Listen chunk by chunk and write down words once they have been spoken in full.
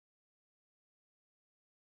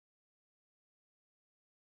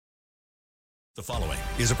The following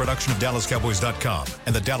is a production of DallasCowboys.com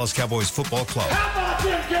and the Dallas Cowboys Football Club. How about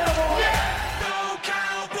them Cowboys? Yeah! Go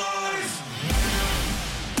Cowboys!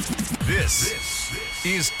 This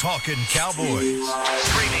is Talkin' Cowboys.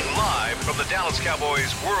 Streaming live from the Dallas Cowboys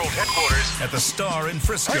World Headquarters at the Star in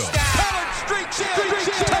Frisco. Pollard streaks in.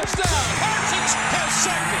 Touchdown. Parsons has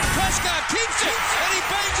sacked it. Prescott keeps it, and he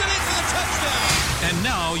bangs it in for the touchdown. And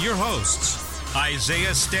now your hosts,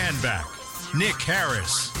 Isaiah Stanback, Nick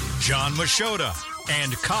Harris, John Machota,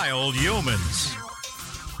 and Kyle Yeomans.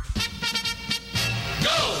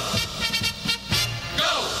 Go!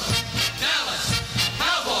 Go! Dallas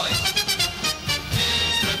Cowboys!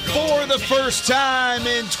 For the first time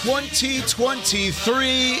in 2023,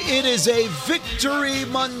 it is a Victory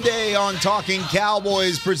Monday on Talking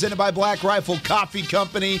Cowboys, presented by Black Rifle Coffee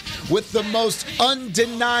Company, with the most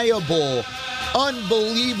undeniable,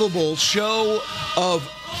 unbelievable show of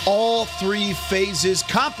all three phases.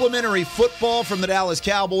 Complimentary football from the Dallas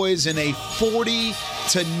Cowboys in a 40-0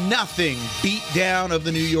 beatdown of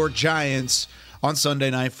the New York Giants on Sunday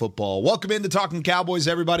Night Football. Welcome into Talking Cowboys,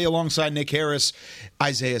 everybody, alongside Nick Harris,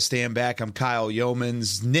 Isaiah Stanback. I'm Kyle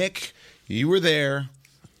Yeomans. Nick, you were there.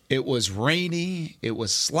 It was rainy. It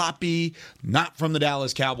was sloppy. Not from the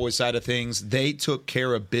Dallas Cowboys side of things. They took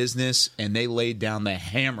care of business, and they laid down the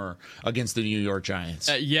hammer against the New York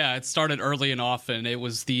Giants. Yeah, it started early and often. It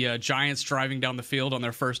was the Giants driving down the field on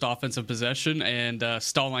their first offensive possession and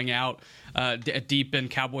stalling out deep in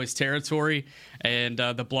Cowboys territory. And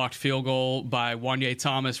the blocked field goal by Wanye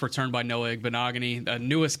Thomas, returned by Noah Igbenogany.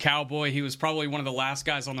 Newest Cowboy. He was probably one of the last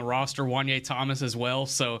guys on the roster, Wanye Thomas as well.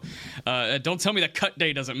 So don't tell me that cut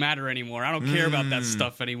day doesn't matter anymore. I don't care about that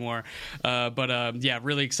stuff anymore. But yeah,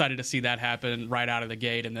 really excited to see that happen right out of the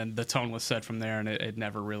gate. And then the tone was set from there, and it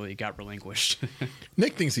never really got relinquished.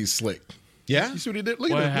 Nick thinks he's slick. Yeah? You see what he did? Look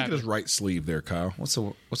at his right sleeve there, Kyle. What's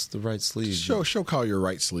the right sleeve? Show Kyle your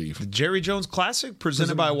right sleeve. The Jerry Jones Classic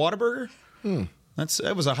presented by Whataburger?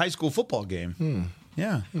 That was a high school football game.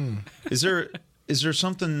 Yeah. Is there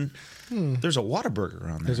something? There's a Whataburger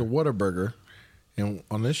on there. There's a Whataburger, and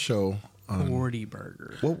on this show, 40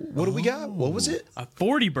 burger. What do we got? What was it? A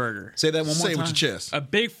 40 burger. Say that one more say it time. with your chest. A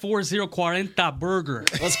big 4040 burger.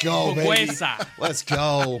 Let's go, baby. Huesa. Let's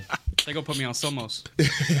go. They go put me on Somos.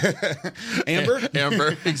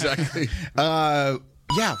 Amber, exactly.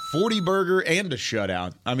 Yeah, 40 burger and a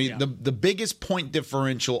shutout. I mean, the biggest point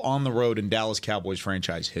differential on the road in Dallas Cowboys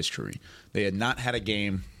franchise history. They had not had a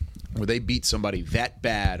game where they beat somebody that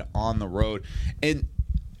bad on the road. And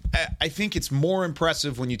I think it's more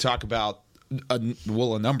impressive when you talk about, a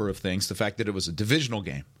number of things. The fact that it was a divisional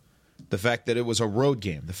game. The fact that it was a road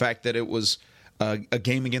game. The fact that it was a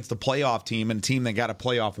game against a playoff team and a team that got a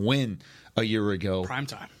playoff win a year ago.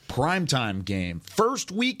 Primetime game.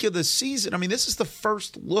 First week of the season. I mean, this is the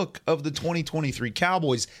first look of the 2023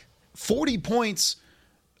 Cowboys. 40 points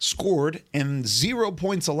scored and 0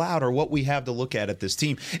 points allowed are what we have to look at this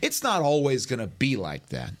team. It's not always going to be like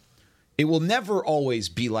that. It will never always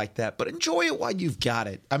be like that, but enjoy it while you've got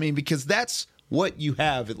it. I mean, because that's what you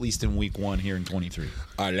have, at least in week one here in 23.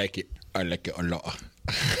 I like it a lot.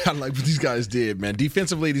 I like what these guys did, man.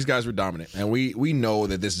 Defensively, these guys were dominant, and we know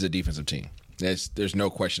that this is a defensive team. There's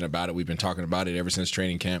no question about it. We've been talking about it ever since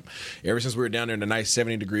training camp, ever since we were down there in the nice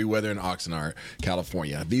 70-degree weather in Oxnard,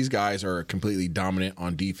 California. These guys are completely dominant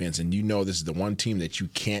on defense, and you know this is the one team that you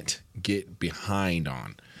can't get behind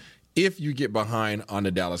on. If you get behind on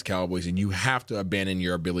the Dallas Cowboys, and you have to abandon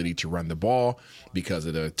your ability to run the ball because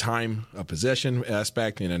of the time of possession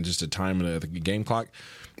aspect and then just the time of the game clock,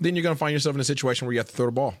 then you're going to find yourself in a situation where you have to throw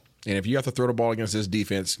the ball. And if you have to throw the ball against this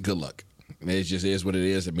defense, good luck. It just is what it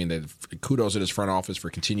is. I mean, kudos to this front office for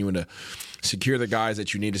continuing to secure the guys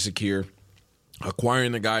that you need to secure,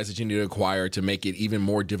 acquiring the guys that you need to acquire to make it even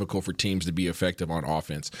more difficult for teams to be effective on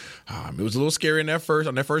offense. It was a little scary on that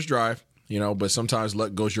first drive. But sometimes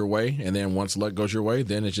luck goes your way, and then once luck goes your way,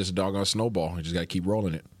 then it's just a doggone snowball. You just got to keep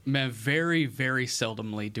rolling it. Man, very, very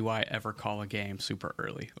seldomly do I ever call a game super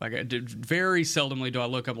early. Very seldomly do I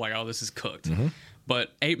look up like, oh, this is cooked. Mm-hmm.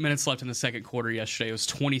 But 8 minutes left in the second quarter yesterday. It was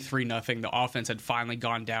 23-0. The offense had finally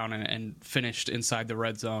gone down and finished inside the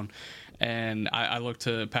red zone. And I looked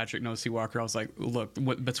to Patrick Nosey-Walker. I was like, look,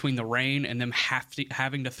 between the rain and them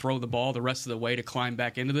having to throw the ball the rest of the way to climb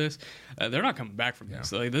back into this, they're not coming back from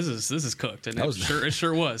this. Like, this is cooked. And it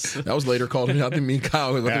sure was. That was later called. I think me and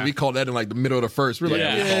Kyle, we called that in like the middle of the first. We're like,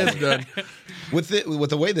 it's done. With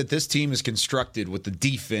the way that this team is constructed, with the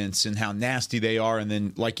defense and how nasty they are, and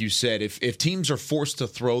then like you said, if teams are forced to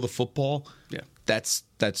throw the football, that's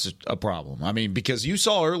a problem. I mean, because you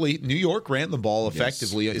saw early, New York ran the ball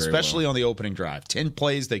effectively, especially on the opening drive. 10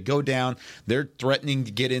 plays, they go down, they're threatening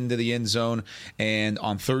to get into the end zone, and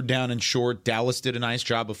on third down and short, Dallas did a nice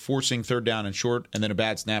job of forcing third down and short, and then a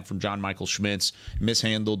bad snap from John Michael Schmitz,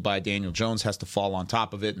 mishandled by Daniel Jones, has to fall on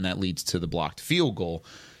top of it, and that leads to the blocked field goal.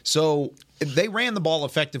 So they ran the ball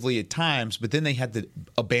effectively at times, but then they had to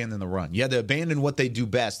abandon the run. You had to abandon what they do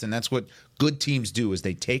best, and that's what good teams do, is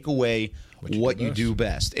they take away what you do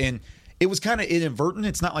best. And it was kind of inadvertent.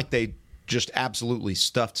 It's not like they just absolutely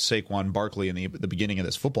stuffed Saquon Barkley in the beginning of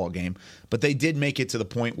this football game, but they did make it to the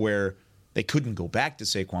point where they couldn't go back to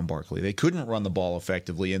Saquon Barkley. They couldn't run the ball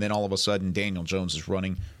effectively, and then all of a sudden Daniel Jones is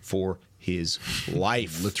running for his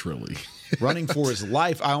life. Literally. Running for his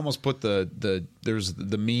life. I almost put there's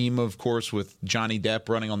the meme, of course, with Johnny Depp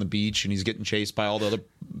running on the beach and he's getting chased by all the other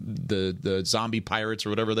the zombie pirates or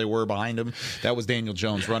whatever they were behind him. That was Daniel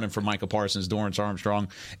Jones running from Micah Parsons, Dorrance Armstrong,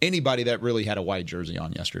 anybody that really had a white jersey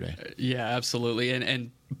on yesterday. Yeah, absolutely.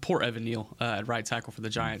 And poor Evan Neal at right tackle for the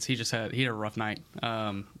Giants. He had a rough night.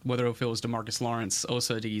 Whether if it was DeMarcus Lawrence,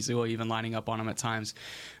 Osa Odighizuwa even lining up on him at times,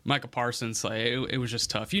 Micah Parsons, it was just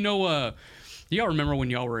tough. Y'all remember when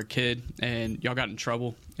y'all were a kid and y'all got in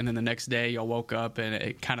trouble, and then the next day y'all woke up and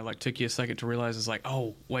it kind of like took you a second to realize it's like,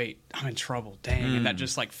 oh wait, I'm in trouble, dang, and that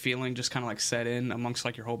just like feeling just kind of like set in amongst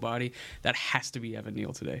like your whole body. That has to be Evan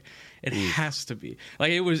Neal today. It has to be.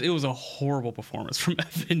 Like it was a horrible performance from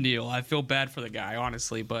Evan Neal. I feel bad for the guy,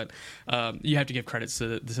 honestly, but you have to give credit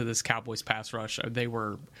to this Cowboys pass rush. They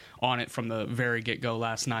were on it from the very get-go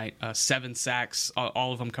last night. 7 sacks,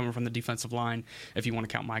 all of them coming from the defensive line, if you want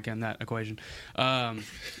to count Micah in that equation.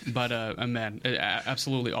 Man,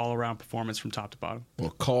 absolutely all-around performance from top to bottom.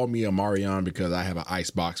 Well, call me a Marion because I have an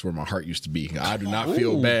ice box where my heart used to be. I do not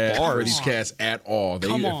feel bad for these cats at all.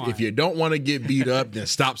 If you don't want to get beat up, then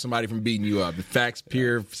stop somebody from beating you up. The facts,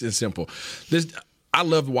 pure and simple. I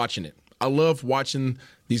love watching it. I love watching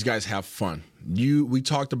these guys have fun. We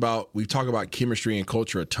talk about chemistry and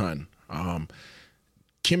culture a ton.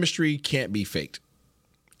 Chemistry can't be faked.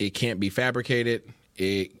 It can't be fabricated.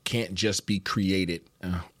 It can't just be created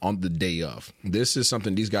on the day of. This is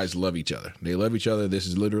something, these guys love each other. They love each other. This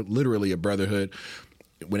is literally a brotherhood.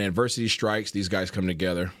 When adversity strikes, these guys come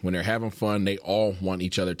together. When they're having fun, they all want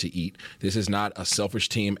each other to eat. This is not a selfish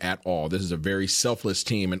team at all. This is a very selfless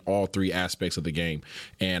team in all three aspects of the game.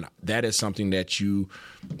 And that is something that you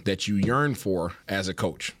yearn for as a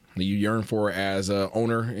coach. You yearn for as an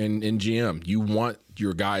owner and GM. You want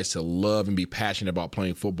your guys to love and be passionate about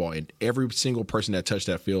playing football. And every single person that touched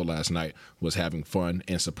that field last night was having fun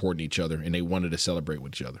and supporting each other, and they wanted to celebrate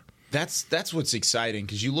with each other. That's what's exciting,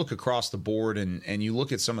 because you look across the board and you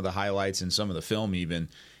look at some of the highlights and some of the film even.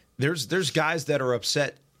 There's guys that are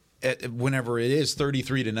upset whenever it is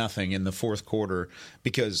 33-0 in the fourth quarter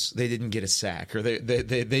because they didn't get a sack or they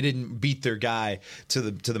didn't beat their guy to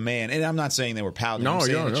the man. And I'm not saying they were pouting. No,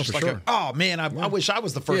 it's just like, sure. oh man, I wish I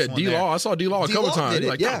was the first one. D-Law. I saw D-Law a couple times.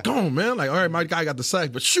 Like, go on, man. Like, all right, my guy got the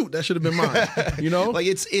sack, but shoot, that should have been mine. Like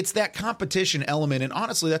it's that competition element, and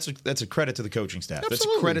honestly, that's a credit to the coaching staff. Absolutely.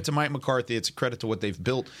 That's a credit to Mike McCarthy. It's a credit to what they've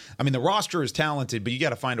built. I mean, the roster is talented, but you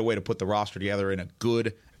got to find a way to put the roster together in a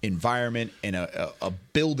good environment, in a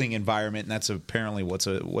building environment, and that's apparently what's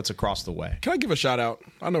across the way. Can I give a shout out?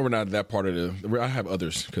 I know we're not that part of I have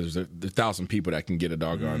others because there's 1,000 people that can get a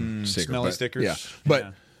doggone sticker. Smelly stickers. Yeah,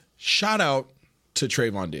 but shout out to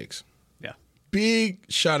Trayvon Diggs. Yeah, big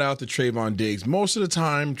shout out to Trayvon Diggs. Most of the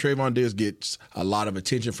time, Trayvon Diggs gets a lot of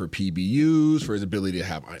attention for PBUs, for his ability to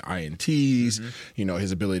have INTs,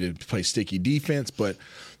 his ability to play sticky defense. But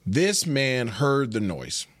this man heard the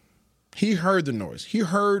noise. He heard the noise. He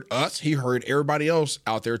heard us. He heard everybody else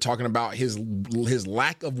out there talking about his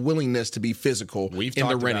lack of willingness to be physical in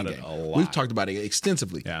the running game. We've talked about it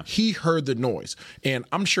extensively. Yeah. He heard the noise. And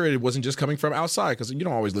I'm sure it wasn't just coming from outside, because you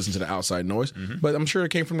don't always listen to the outside noise, but I'm sure it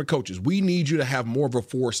came from the coaches. We need you to have more of a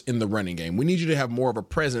force in the running game. We need you to have more of a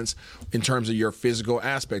presence in terms of your physical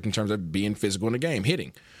aspect, in terms of being physical in the game,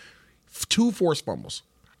 hitting. 2 forced fumbles.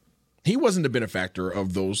 He wasn't the benefactor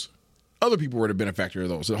of those. Other people were the benefactor of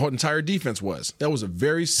those. The whole entire defense was. That was a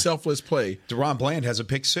very selfless play. DeRon Bland has a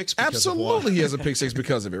pick six because Absolutely, he has a pick six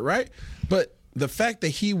because of it, right? But the fact that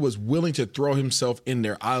he was willing to throw himself in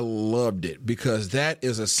there, I loved it, because that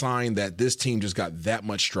is a sign that this team just got that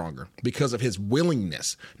much stronger because of his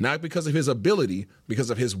willingness, not because of his ability,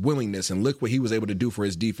 because of his willingness. And look what he was able to do for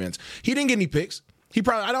his defense. He didn't get any picks.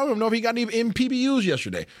 I don't even know if he got any PBUs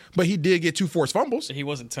yesterday, but he did get 2 forced fumbles. he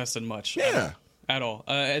wasn't testing much. Yeah. At all.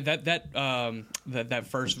 That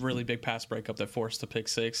first really big pass breakup that forced the pick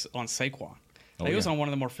six on Saquon. He was on one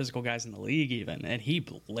of the more physical guys in the league, even, and he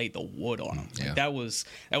laid the wood on him. Yeah. Like, that was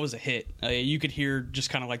a hit. You could hear just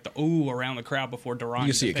kind of like the ooh around the crowd before Duran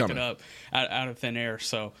picked it up out of thin air.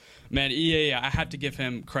 So, man, I have to give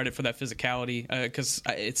him credit for that physicality because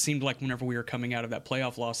it seemed like whenever we were coming out of that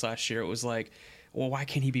playoff loss last year, it was like, well, why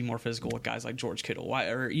can't he be more physical with guys like George Kittle? Why,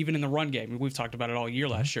 or even in the run game? We've talked about it all year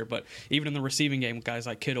last year, but even in the receiving game with guys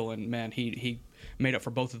like Kittle, and man, he made up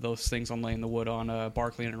for both of those things on laying the wood on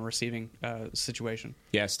Barkley in a receiving situation.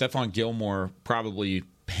 Yeah, Stephon Gilmore probably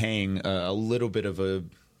paying a little bit of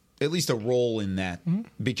at least a role in that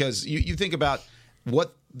because you think about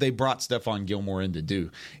what they brought Stephon Gilmore in to do.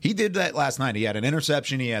 He did that last night. He had an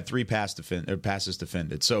interception. He had 3 passes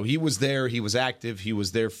defended. So he was there. He was active. He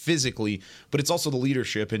was there physically. But it's also the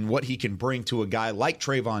leadership and what he can bring to a guy like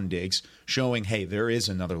Trayvon Diggs, showing, hey, there is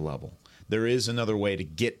another level. There is another way to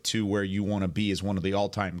get to where you want to be as one of the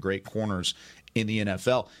all-time great corners in the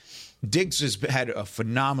NFL. Diggs has had a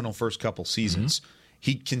phenomenal first couple seasons.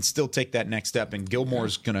 He can still take that next step, and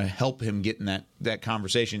Gilmore's going to help him get in that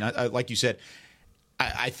conversation. I like you said,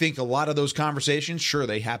 I think a lot of those conversations, sure,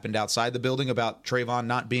 they happened outside the building about Trayvon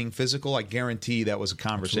not being physical. I guarantee that was a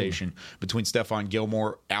conversation between Stephon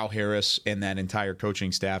Gilmore, Al Harris, and that entire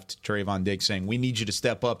coaching staff to Trayvon Diggs saying, we need you to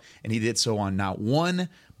step up. And he did so on not one,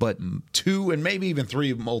 but 2 and maybe even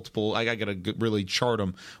 3 multiple. I got to really chart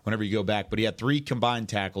them whenever you go back. But he had 3 combined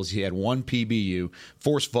tackles. He had 1 PBU,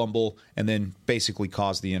 forced fumble, and then basically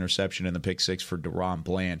caused the interception and the pick six for Deron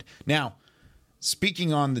Bland. Now,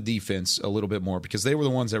 speaking on the defense a little bit more, because they were the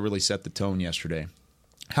ones that really set the tone yesterday.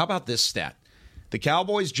 How about this stat? The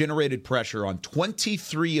Cowboys generated pressure on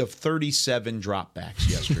 23 of 37 dropbacks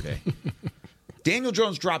yesterday. Daniel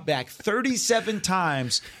Jones dropped back 37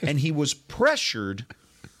 times, and he was pressured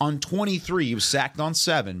on 23. He was sacked on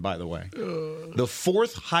 7, by the way. The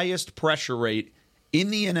 4th highest pressure rate in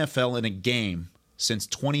the NFL in a game since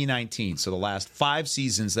 2019. So the last 5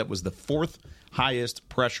 seasons, that was the 4th highest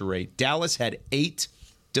pressure rate. Dallas had 8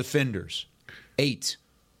 defenders. 8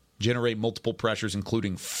 generate multiple pressures,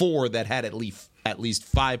 including 4 that had at least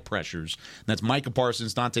 5 pressures. And that's Micah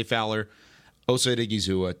Parsons, Dante Fowler, Osa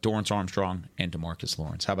Odigizua, Dorrance Armstrong, and DeMarcus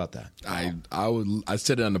Lawrence. How about that? I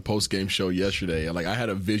said it on the post-game show yesterday. Like, I had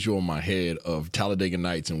a visual in my head of Talladega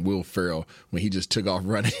Nights and Will Ferrell when he just took off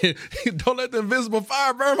running. Don't let the invisible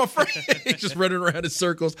fire burn my friend. He's just running around in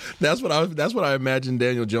circles. That's what I imagined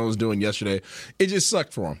Daniel Jones doing yesterday. It just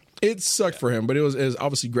sucked for him. It sucked for him, but it was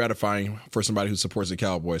obviously gratifying for somebody who supports the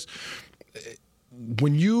Cowboys.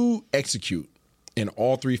 When you execute in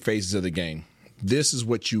all 3 phases of the game, this is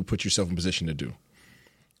what you put yourself in position to do.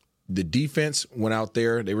 The defense went out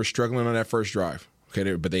there. They were struggling on that first drive,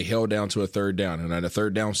 okay, but they held down to a 3rd down. And on the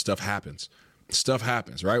 3rd down, stuff happens. Stuff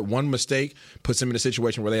happens, right? One mistake puts them in a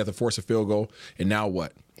situation where they have to force a field goal. And now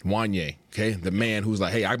what? Wanye, okay, the man who's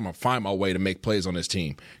like, hey, I'm going to find my way to make plays on this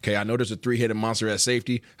team. Okay, I know there's a 3-headed monster at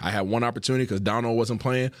safety. I had one opportunity because Donald wasn't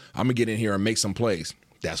playing. I'm going to get in here and make some plays.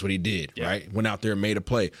 That's what he did, right? Went out there and made a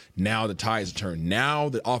play. Now the tides turn. Now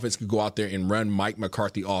the offense could go out there and run Mike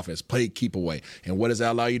McCarthy offense, play keep away. And what does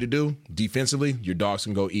that allow you to do? Defensively, your dogs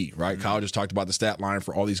can go eat, right? Kyle just talked about the stat line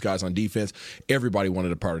for all these guys on defense. Everybody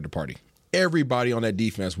wanted a part of the party. Everybody on that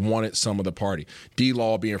defense wanted some of the party.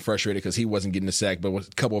 D-Law being frustrated because he wasn't getting the sack, but a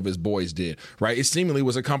couple of his boys did, right? It seemingly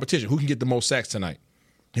was a competition. Who can get the most sacks tonight?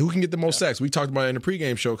 Who can get the most sacks? We talked about it in the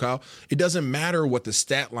pregame show, Kyle. It doesn't matter what the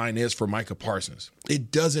stat line is for Micah Parsons. It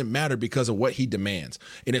doesn't matter because of what he demands.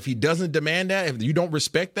 And if he doesn't demand that, if you don't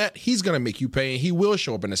respect that, he's going to make you pay, and he will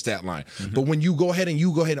show up in the stat line. But when you go ahead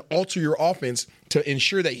and alter your offense to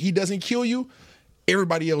ensure that he doesn't kill you,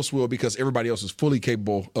 everybody else will, because everybody else is fully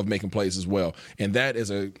capable of making plays as well. And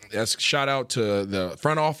that's shout out to the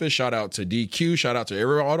front office, shout out to DQ, shout out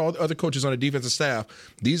to all the other coaches on the defensive staff.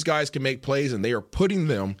 These guys can make plays, and they are putting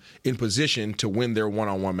them in position to win their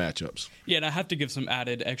one-on-one matchups. Yeah, and I have to give some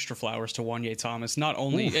added extra flowers to Wanye Thomas. Not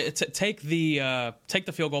only take the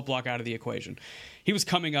field goal block out of the equation. He was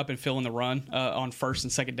coming up and filling the run on 1st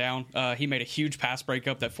and 2nd down. He made a huge pass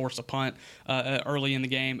breakup that forced a punt early in the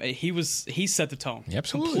game. He set the tone.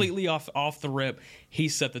 Absolutely. Completely off the rip. He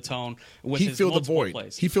set the tone with his filled multiple the void.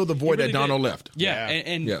 plays. He filled the void that Donald left. Yeah,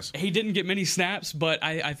 and yes. He didn't get many snaps, but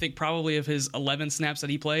I think probably of his 11 snaps that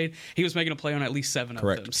he played, he was making a play on at least 7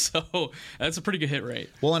 Correct. of them. So that's a pretty good hit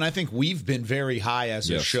rate. Well, and I think we've been very high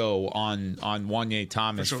as a show on Wanye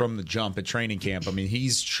Thomas from the jump at training camp. I mean,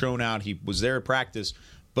 he's shown out. He was there at practice.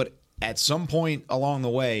 But at some point along the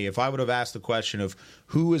way, if I would have asked the question of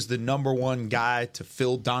who is the number one guy to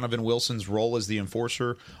fill Donovan Wilson's role as the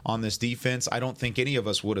enforcer on this defense, I don't think any of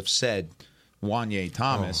us would have said Wanye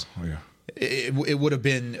Thomas, Oh, yeah. it would have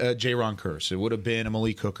been Jaron Kearse. It would have been a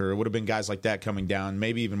Malik Hooker. It would have been guys like that coming down,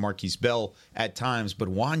 maybe even Marquise Bell at times. But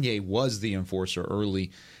Wanye was the enforcer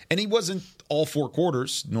early. And he wasn't all 4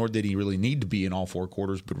 quarters, nor did he really need to be in all 4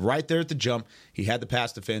 quarters. But right there at the jump, he had the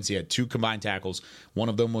pass defense. He had 2 combined tackles. One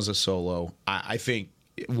of them was a solo. I think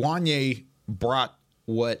Wanye brought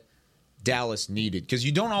what Dallas needed, because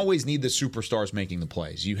you don't always need the superstars making the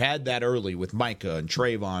plays. You had that early with Micah and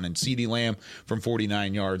Trayvon, and CeeDee Lamb from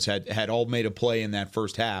 49 yards had all made a play in that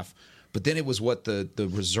first half. But then it was what the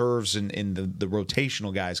reserves and the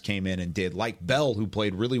rotational guys came in and did, like Bell, who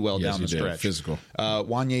played really well down the stretch. Physical.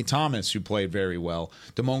 Wanye Thomas, who played very well.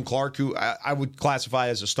 Damone Clark, who I would classify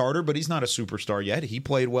as a starter, but he's not a superstar yet. He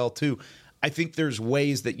played well, too. I think there's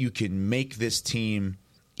ways that you can make this team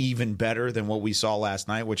even better than what we saw last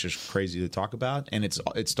night, which is crazy to talk about. And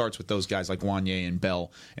it starts with those guys like Wanye and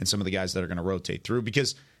Bell and some of the guys that are going to rotate through.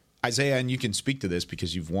 Because, Isaiah, and you can speak to this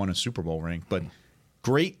because you've won a Super Bowl ring, but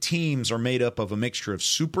great teams are made up of a mixture of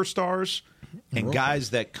superstars and guys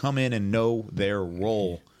that come in and know their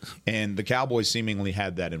role. And the Cowboys seemingly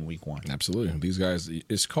had that in week 1. Absolutely. These guys,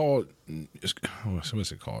 what's it called?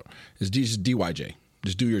 It's just DYJ.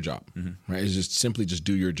 Just do your job, right? It's just simply just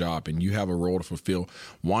do your job, and you have a role to fulfill.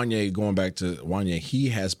 Wanye, going back to Wanye, he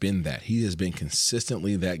has been that. He has been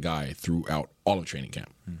consistently that guy throughout all of training camp.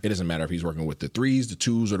 It doesn't matter if he's working with the 3s, the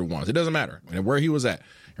 2s, or the 1s. It doesn't matter. And where he was at,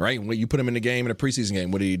 right? When you put him in the game, in a preseason game,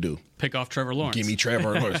 what did he do? Pick off Trevor Lawrence. Give me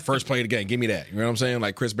Trevor Lawrence. First play of the game. Give me that. You know what I'm saying?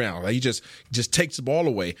 Like Chris Brown. Like he just takes the ball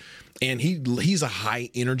away, and he's a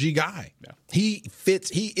high-energy guy. Yeah. He fits.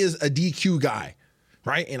 He is a DQ guy.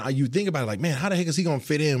 Right? And you think about it like, man, how the heck is he going to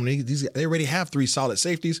fit in when they already have 3 solid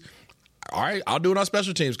safeties? All right, I'll do it on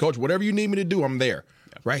special teams, coach. Whatever you need me to do, I'm there.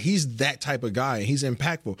 Yeah. Right? He's that type of guy, and he's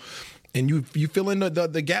impactful. And you fill in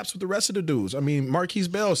the gaps with the rest of the dudes. I mean, Marquise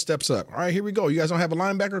Bell steps up. All right, here we go. You guys don't have a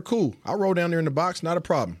linebacker? Cool. I'll roll down there in the box. Not a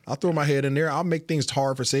problem. I'll throw my head in there. I'll make things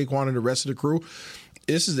hard for Saquon and the rest of the crew.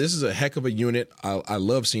 This is a heck of a unit. I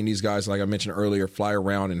love seeing these guys, like I mentioned earlier, fly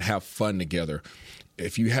around and have fun together.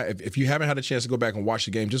 If you haven't had a chance to go back and watch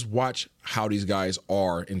the game, just watch how these guys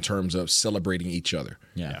are in terms of celebrating each other.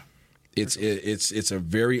 Yeah. It's a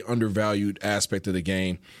very undervalued aspect of the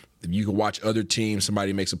game. You can watch other teams,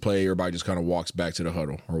 somebody makes a play, everybody just kind of walks back to the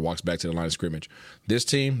huddle or walks back to the line of scrimmage. This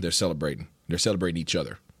team, they're celebrating. They're celebrating each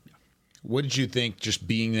other. What did you think just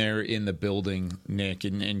being there in the building, Nick,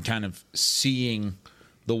 and kind of seeing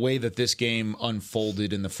the way that this game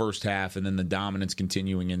unfolded in the first half and then the dominance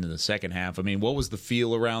continuing into the second half? I mean, what was the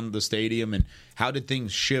feel around the stadium, and how did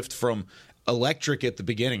things shift from electric at the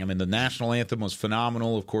beginning? I mean, the national anthem was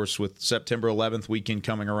phenomenal. Of course, with September 11th weekend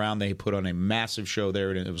coming around, they put on a massive show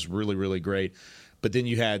there, and it was really, really great. But then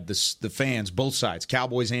you had the fans, both sides,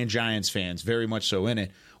 Cowboys and Giants fans, very much so in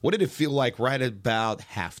it. What did it feel like right about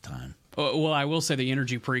halftime? Well, I will say the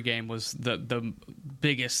energy pregame was the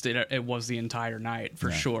biggest it was the entire night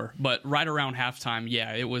for sure. But right around halftime,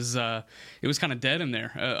 it was kind of dead in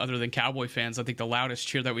there. Other than Cowboy fans, I think the loudest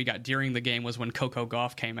cheer that we got during the game was when Coco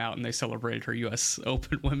Gauff came out and they celebrated her U.S.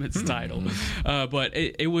 Open women's title. But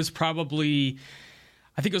it was probably.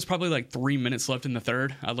 I think it was probably like 3 minutes left in the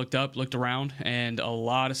third. I looked around, and a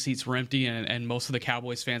lot of seats were empty, and most of the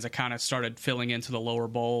Cowboys fans that kind of started filling into the lower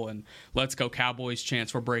bowl, and "Let's go Cowboys"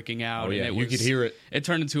 chants were breaking out. Oh, yeah, and you could hear it. It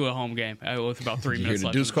turned into a home game with about 3 minutes left. Did you hear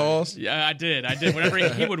the deuce calls? Yeah, I did. Whenever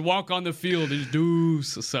he would walk on the field, it's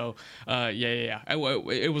deuce. So,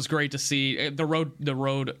 it was great to see. The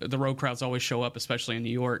road crowds always show up, especially in New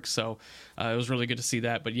York. So it was really good to see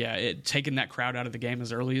that. But yeah, taking that crowd out of the game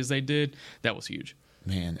as early as they did, that was huge.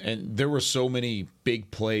 Man, and there were so many big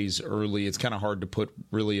plays early. It's kind of hard to put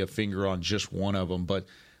really a finger on just one of them. But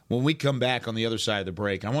when we come back on the other side of the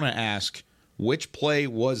break, I want to ask, which play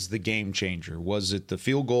was the game changer? Was it the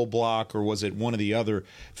field goal block, or was it one of the other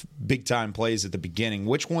big-time plays at the beginning?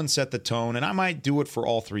 Which one set the tone? And I might do it for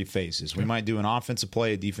all 3 phases. We might do an offensive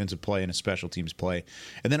play, a defensive play, and a special teams play.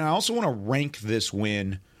 And then I also want to rank this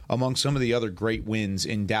win among some of the other great wins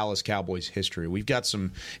in Dallas Cowboys history. We've got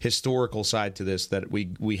some historical side to this that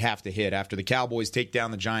we have to hit. After the Cowboys take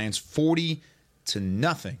down the Giants 40-0.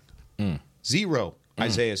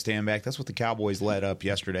 Isaiah Stanback. That's what the Cowboys led up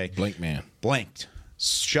yesterday. Blanked.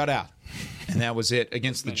 Shut out. And that was it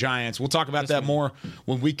against the Giants. We'll talk about that more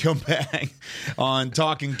when we come back on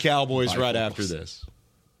Talking Cowboys right after this.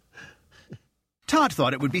 Todd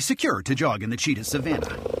thought it would be secure to jog in the cheetah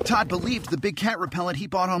savanna. Todd believed the big cat repellent he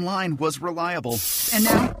bought online was reliable. And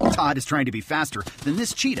now, Todd is trying to be faster than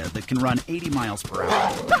this cheetah that can run 80 miles per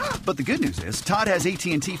hour. But the good news is, Todd has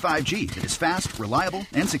AT&T 5G that is fast, reliable,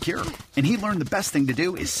 and secure. And he learned the best thing to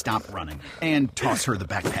do is stop running and toss her the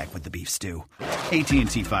backpack with the beef stew. AT&T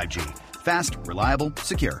 5G. Fast, reliable,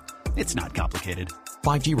 secure. It's not complicated.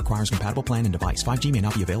 5G requires compatible plan and device. 5G may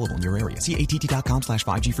not be available in your area. See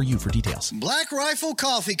att.com/5G for you for details. Black Rifle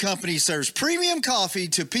Coffee Company serves premium coffee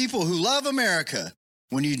to people who love America.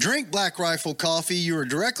 When you drink Black Rifle Coffee, you are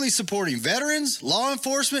directly supporting veterans, law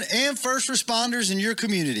enforcement, and first responders in your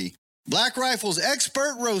community. Black Rifle's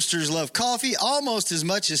expert roasters love coffee almost as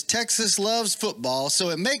much as Texas loves football, so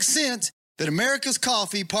it makes sense that America's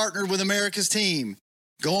Coffee partnered with America's team.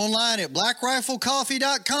 Go online at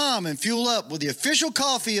blackriflecoffee.com and fuel up with the official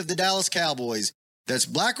coffee of the Dallas Cowboys. That's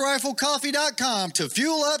blackriflecoffee.com to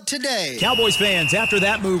fuel up today. Cowboys fans, after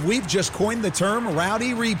that move, we've just coined the term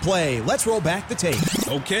Rowdy Replay. Let's roll back the tape.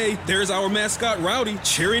 Okay, there's our mascot Rowdy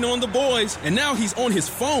cheering on the boys. And now he's on his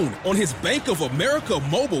phone, on his Bank of America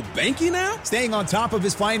mobile banking app? Staying on top of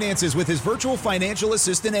his finances with his virtual financial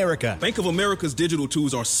assistant, Erica. Bank of America's digital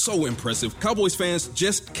tools are so impressive. Cowboys fans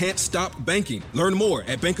just can't stop banking. Learn more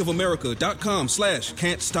at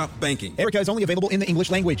bankofamerica.com/can't stop banking. Erica is only available in the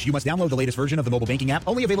English language. You must download the latest version of the mobile banking app,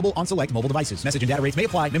 only available on select mobile devices. Message and data rates may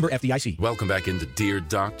apply. Member FDIC. Welcome back into Dear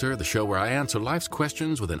Doctor, the show where I answer life's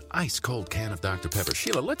questions with an ice-cold can of Dr. Pepper.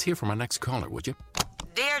 Sheila, let's hear from our next caller, would you?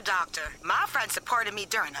 Dear Doctor, my friend supported me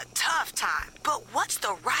during a tough time, but what's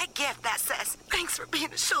the right gift that says, thanks for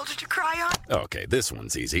being a shoulder to cry on? Okay, this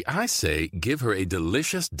one's easy. I say give her a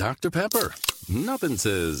delicious Dr. Pepper. Nothing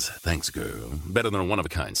says, thanks, girl, better than a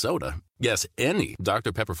one-of-a-kind soda. Yes, any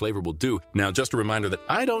Dr. Pepper flavor will do. Now, just a reminder that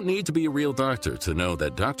I don't need to be a real doctor to know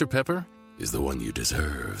that Dr. Pepper is the one you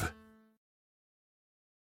deserve.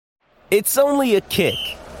 It's only a kick,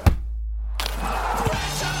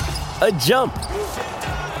 a jump,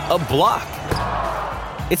 a block.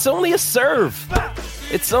 It's only a serve.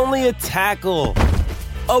 It's only a tackle,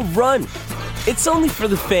 a run. It's only for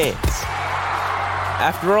the fans.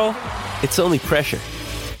 After all, it's only pressure.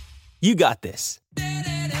 You got this.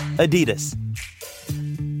 Adidas.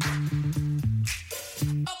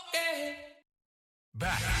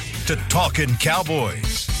 Back to Talkin'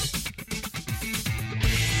 Cowboys.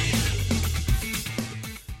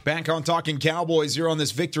 Back on Talking Cowboys here on this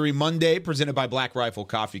Victory Monday, presented by Black Rifle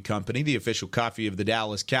Coffee Company, the official coffee of the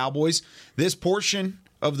Dallas Cowboys. This portion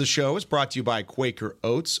of the show is brought to you by Quaker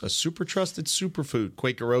Oats, a super trusted superfood.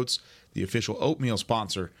 Quaker Oats, the official oatmeal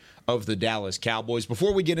sponsor of the Dallas Cowboys.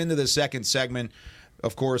 Before we get into the second segment,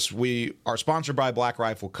 of course, we are sponsored by Black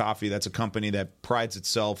Rifle Coffee. That's a company that prides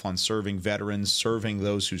itself on serving veterans, serving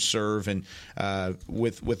those who serve. And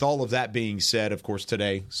with all of that being said, of course,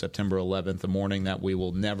 today, September 11th, a morning that we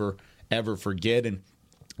will never, ever forget. And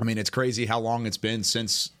I mean, it's crazy how long it's been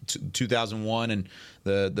since 2001 and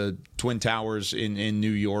the Twin Towers in New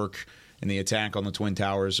York and the attack on the Twin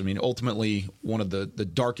Towers. I mean, ultimately, one of the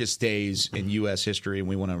darkest days in U.S. history, and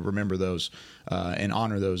we want to remember those and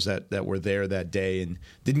honor those that were there that day and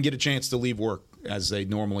didn't get a chance to leave work as they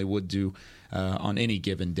normally would do on any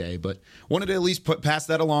given day. But wanted to at least pass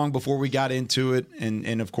that along before we got into it.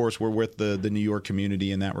 And of course, we're with the New York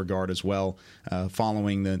community in that regard as well.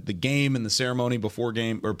 Following the game and the ceremony before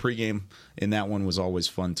game or pregame, and that one was always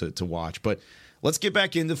fun to watch. But let's get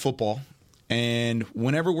back into football. And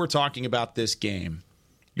whenever we're talking about this game,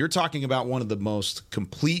 you're talking about one of the most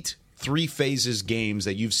complete three phases games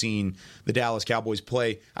that you've seen the Dallas Cowboys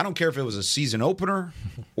play. I don't care if it was a season opener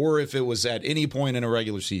or if it was at any point in a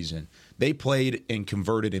regular season. They played and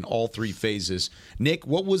converted in all three phases. Nick,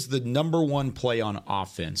 what was the number one play on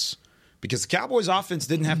offense? Because the Cowboys offense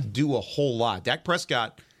didn't have to do a whole lot. Dak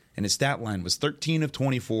Prescott and his stat line was 13 of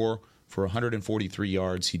 24 for 143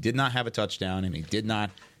 yards. He did not have a touchdown, and he did not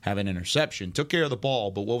have an interception. Took care of the ball,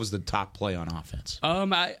 but what was the top play on offense?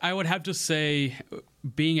 I would have to say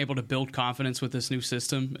being able to build confidence with this new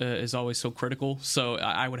system is always so critical. So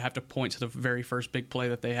I would have to point to the very first big play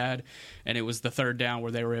that they had, and it was the third down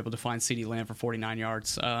where they were able to find CeeDee Lamb for 49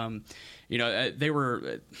 yards. The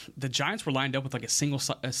Giants were lined up with like a single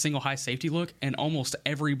high safety look, and almost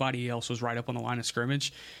everybody else was right up on the line of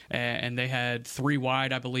scrimmage. And they had three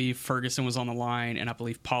wide, I believe. Ferguson was on the line, and I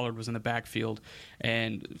believe Pollard was in the backfield.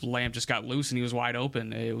 And Lamb just got loose, and he was wide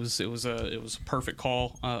open. It was a perfect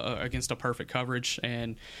call against a perfect coverage,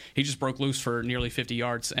 and he just broke loose for nearly 50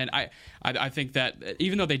 yards. And I think that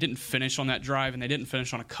even though they didn't finish on that drive, and they didn't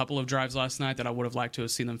finish on a couple of drives last night that I would have liked to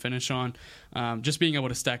have seen them finish on, just being able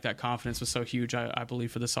to stack that confidence was so huge, I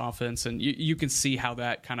believe, for this offense. And you can see how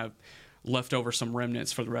that kind of left over some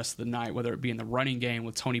remnants for the rest of the night, whether it be in the running game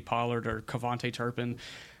with Tony Pollard or Kevontae Turpin.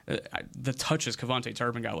 The touches Kevontae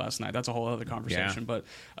Turpin got last night, that's a whole other conversation. Yeah. But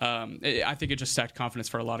I think it just stacked confidence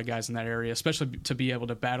for a lot of guys in that area, especially to be able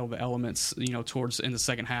to battle the elements, towards in the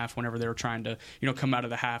second half whenever they were trying to, come out of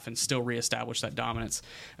the half and still reestablish that dominance.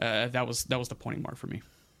 That was the pointing mark for me.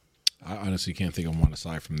 I honestly can't think of one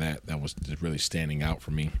aside from that was just really standing out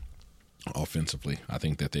for me offensively. I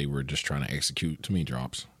think that they were just trying to execute too many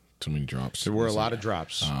drops. There were a lot of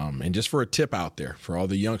drops. And just for a tip out there for all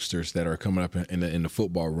the youngsters that are coming up in the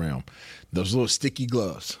football realm, those little sticky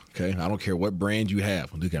gloves. Okay, I don't care what brand you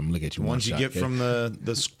have. Look at you. Ones you get from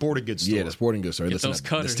the sporting goods store. Yeah, the sporting goods store. Get those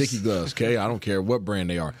cutters. The sticky gloves. Okay, I don't care what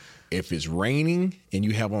brand they are. If it's raining and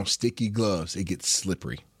you have on sticky gloves, it gets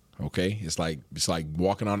slippery. Okay, it's like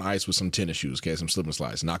walking on ice with some tennis shoes. Okay, some slip and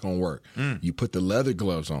slides. It's not going to work. You put the leather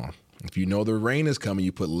gloves on. If you know the rain is coming,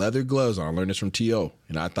 you put leather gloves on. I learned this from T.O.,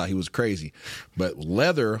 and I thought he was crazy. But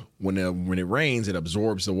leather, when it rains, it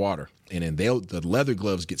absorbs the water, and then the leather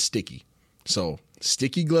gloves get sticky. So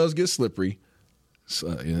sticky gloves get slippery,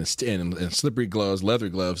 and slippery gloves, leather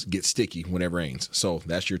gloves, get sticky when it rains. So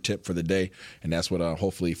that's your tip for the day, and that's what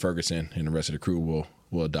hopefully Ferguson and the rest of the crew will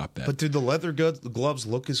adopt that. But do the leather gloves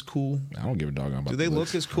look as cool? I don't give a doggone about. Do they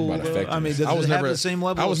look as cool? I mean, does it have the same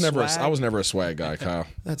level? I was of never. swag? I was never a swag guy, Kyle.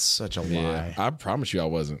 That's such a lie. Yeah, I promise you, I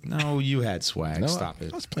wasn't. No, you had swag. No, Stop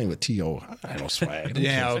it. I was playing with T.O. I had no swag.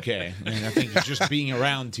 Yeah, okay. And I think just being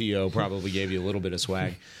around T.O. probably gave you a little bit of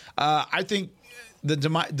swag. I think the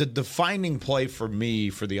defining play for me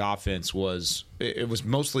for the offense was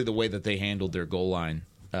mostly the way that they handled their goal line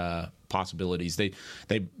possibilities. They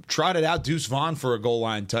trotted out Deuce Vaughn for a goal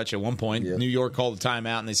line touch at one point. Yep. New York called the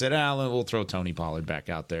timeout, and they said, we'll throw Tony Pollard back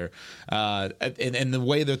out there. And the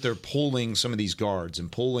way that they're pulling some of these guards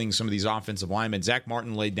and pulling some of these offensive linemen, Zach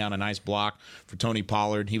Martin laid down a nice block for Tony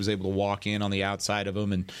Pollard. He was able to walk in on the outside of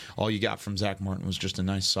him, and all you got from Zach Martin was just a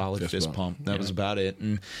nice solid fist pump. That was about it.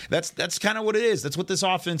 And that's kind of what it is. That's what this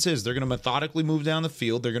offense is. They're going to methodically move down the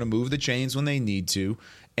field. They're going to move the chains when they need to,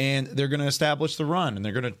 and they're going to establish the run, and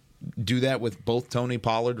they're going to do that with both Tony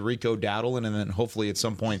Pollard, Rico Dowdle, and then hopefully at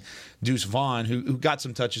some point Deuce Vaughn, who got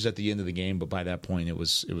some touches at the end of the game, but by that point it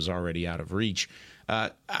was already out of reach.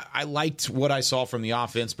 I liked what I saw from the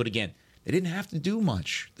offense, but again, they didn't have to do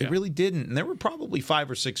much. They really didn't, and there were probably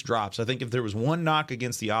 5 or 6 drops. I think if there was one knock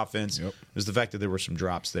against the offense, it was the fact that there were some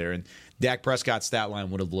drops there, and Dak Prescott's stat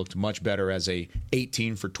line would have looked much better as a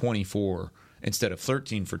 18 for 24 instead of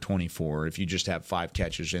 13 for 24 if you just have 5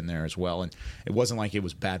 catches in there as well. And it wasn't like it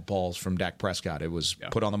was bad balls from Dak Prescott. It was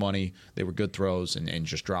put on the money. They were good throws and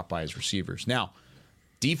just dropped by his receivers. Now,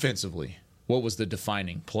 defensively, what was the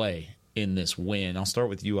defining play in this win? I'll start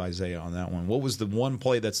with you, Isaiah, on that one. What was the one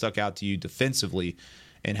play that stuck out to you defensively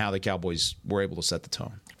and how the Cowboys were able to set the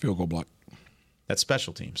tone? Field goal block. That's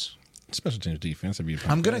special teams. Special teams defense.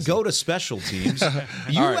 I'm going to go to special teams.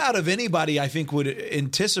 You, out of anybody, I think, would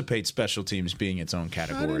anticipate special teams being its own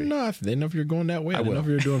category. I don't know. I didn't know if you're going that way. I didn't know if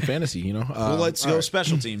you're doing fantasy, Well, let's go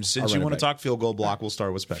special teams. Since you want to talk field goal block, we'll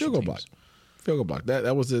start with special teams. Field goal block.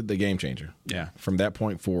 That was the game changer. Yeah. From that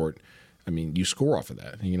point forward, I mean, you score off of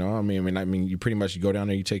that. I mean, you pretty much go down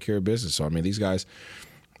there, you take care of business. So, I mean, these guys,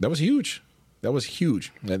 that was huge. That was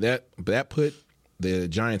huge. That put the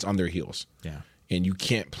Giants on their heels. Yeah. And you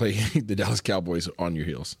can't play the Dallas Cowboys on your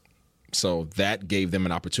heels. So that gave them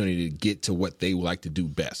an opportunity to get to what they like to do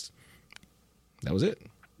best. That was it.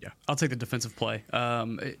 Yeah, I'll take the defensive play.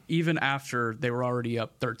 Even after they were already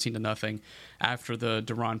up 13-0, after the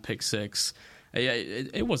Duran pick six,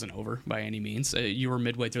 it wasn't over by any means. You were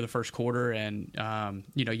midway through the first quarter, and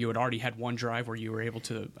you had already had one drive where you were able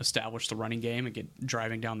to establish the running game and get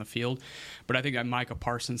driving down the field. But I think that Micah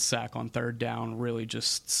Parsons' sack on third down really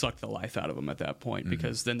just sucked the life out of them at that point,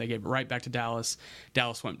 because then they gave it right back to Dallas.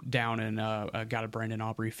 Dallas went down and got a Brandon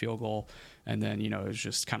Aubrey field goal, and then it was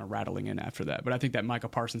just kind of rattling in after that. But I think that Micah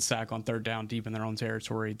Parsons' sack on third down deep in their own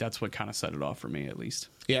territory, that's what kind of set it off for me, at least.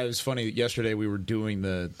 Yeah, it was funny. Yesterday we were doing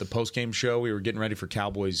the post-game show. We were getting ready for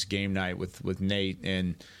Cowboys game night with Nate,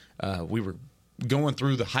 and we were going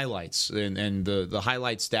through the highlights and the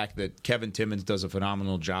highlight stack that Kevin Timmons does a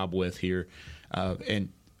phenomenal job with here. And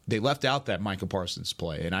they left out that Micah Parsons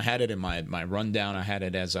play, and I had it in my rundown. I had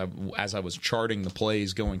it as I was charting the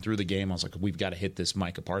plays going through the game. I was like, we've got to hit this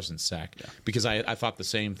Micah Parsons sack, because I thought the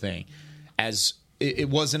same thing. As it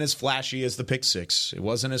wasn't as flashy as the pick six. It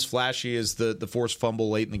wasn't as flashy as the forced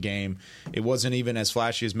fumble late in the game. It wasn't even as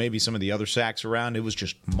flashy as maybe some of the other sacks around. It was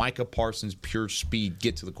just Micah Parsons' pure speed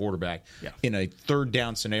get to the quarterback in a third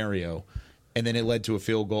down scenario, and then it led to a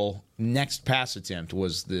field goal. Next pass attempt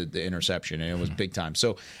was the interception, and it was big time.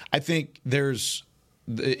 So I think there's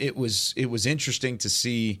it was interesting to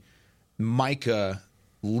see Micah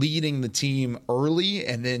leading the team early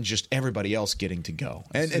and then just everybody else getting to go.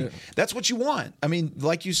 And that's what you want. I mean,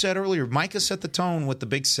 like you said earlier, Micah set the tone with the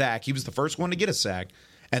big sack. He was the first one to get a sack.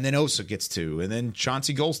 And then Osa gets 2. And then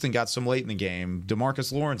Chauncey Golston got some late in the game.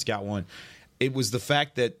 DeMarcus Lawrence got 1. It was the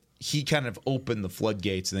fact that he kind of opened the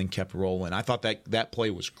floodgates and then kept rolling. I thought that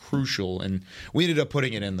play was crucial, and we ended up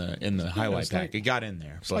putting it in the highlight pack. It got in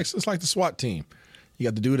there. It's like the SWAT team. You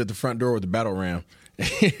got to do it at the front door with the battle ram.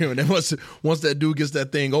 And then once that dude gets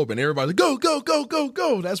that thing open, everybody's like, go, go, go, go,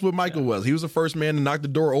 go. That's what Michael was. He was the first man to knock the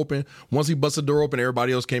door open. Once he busted the door open,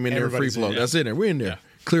 everybody else came in there free flow. That's it. And we're in there.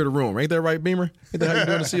 Clear the room. Ain't that right, Beamer? Ain't that how you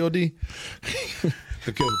doing the COD?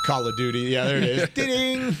 The Call of Duty. Yeah, there it is.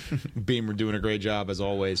 Ding! Beamer doing a great job as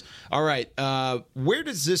always. All right. Where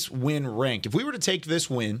does this win rank? If we were to take this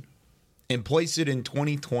win and place it in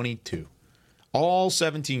 2022, all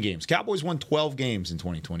 17 games. Cowboys won 12 games in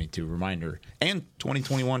 2022, reminder, and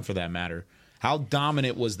 2021 for that matter. How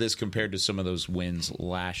dominant was this compared to some of those wins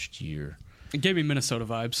last year? It gave me Minnesota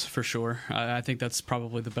vibes for sure. I think that's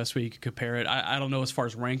probably the best way you could compare it. I don't know as far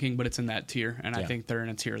as ranking, but it's in that tier, and I think they're in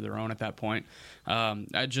a tier of their own at that point.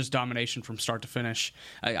 Just domination from start to finish.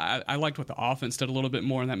 I liked what the offense did a little bit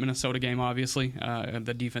more in that Minnesota game, obviously.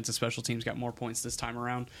 The defense and special teams got more points this time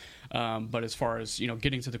around. But as far as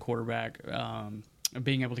getting to the quarterback,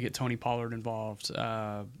 being able to get Tony Pollard involved,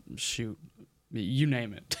 you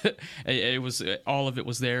name it. It was all of it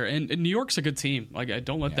was there, and New York's a good team. Like,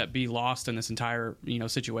 don't let that be lost in this entire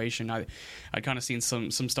situation. I kind of seen some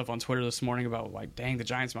stuff on Twitter this morning about like, dang, the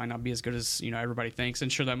Giants might not be as good as everybody thinks, and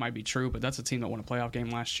sure that might be true, but that's a team that won a playoff game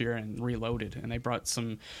last year and reloaded, and they brought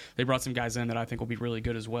some guys in that I think will be really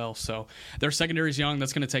good as well. So their secondary's young.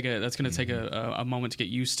 That's going to take a moment to get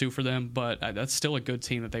used to for them, but that's still a good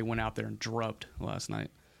team that they went out there and drubbed last night.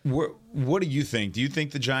 What do you think? Do you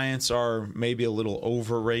think the Giants are maybe a little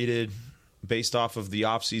overrated based off of the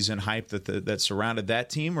offseason hype that surrounded that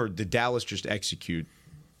team, or did Dallas just execute?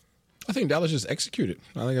 I think Dallas just executed.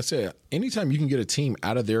 Like I said, anytime you can get a team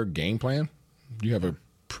out of their game plan, you have a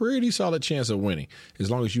pretty solid chance of winning, as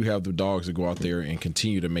long as you have the dogs to go out there and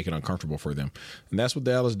continue to make it uncomfortable for them. And that's what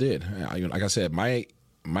Dallas did. Like I said, my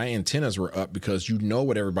antennas were up because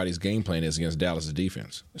what everybody's game plan is against Dallas'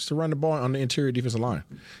 defense. It's to run the ball on the interior defensive line.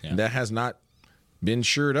 Yeah. And that has not been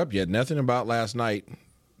shored up yet. Nothing about last night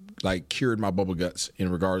cured my bubble guts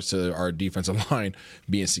in regards to our defensive line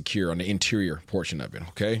being secure on the interior portion of it.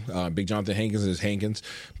 Okay, Big Jonathan Hankins is Hankins,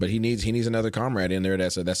 but he needs another comrade in there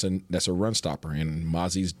that's a run stopper. And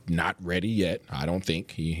Mozzie's not ready yet. I don't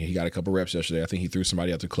think he got a couple reps yesterday. I think he threw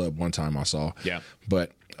somebody out the club one time I saw. Yeah,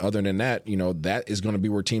 but other than that, that is going to be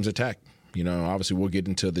where teams attack. Obviously we'll get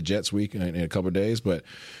into the Jets week in a couple of days, but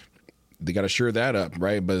they got to shore that up,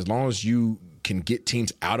 right? But as long as you can get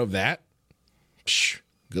teams out of that,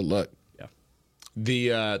 good luck. Yeah.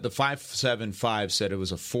 The 575 said it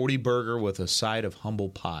was a 40 burger with a side of humble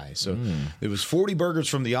pie. So it was 40 burgers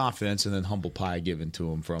from the offense and then humble pie given to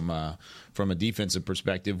them from a defensive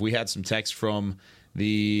perspective. We had some text from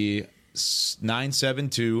the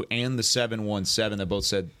 972 and the 717 that both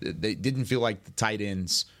said they didn't feel like the tight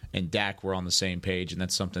ends and Dak were on the same page, and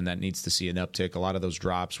that's something that needs to see an uptick. A lot of those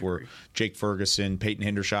drops were Jake Ferguson. Peyton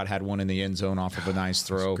Hendershot had one in the end zone off of a nice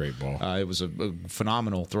throw. Great ball. It was a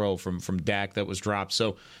phenomenal throw from Dak that was dropped.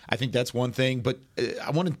 So I think that's one thing. But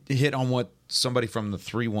I want to hit on what somebody from the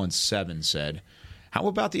 317 said. How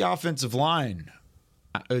about the offensive line?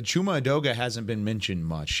 Chuma Edoga hasn't been mentioned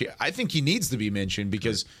much. I think he needs to be mentioned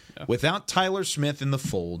because without Tyler Smith in the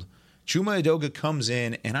fold, Chuma Edoga comes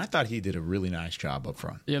in, and I thought he did a really nice job up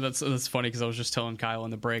front. Yeah, that's funny because I was just telling Kyle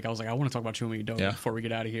in the break. I was like, I want to talk about Chuma Edoga before we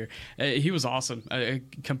get out of here. He was awesome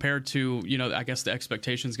compared to I guess the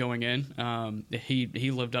expectations going in.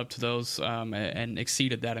 He lived up to those and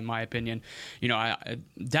exceeded that in my opinion.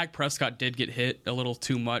 Dak Prescott did get hit a little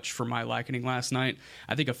too much for my liking last night.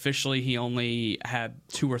 I think officially he only had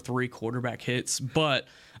 2 or 3 quarterback hits, but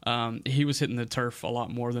he was hitting the turf a lot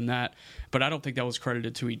more than that. But I don't think that was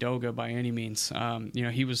credited to Edoga by any means.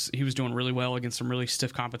 He was doing really well against some really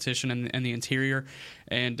stiff competition in the interior,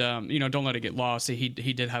 and don't let it get lost. He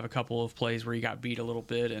did have a couple of plays where he got beat a little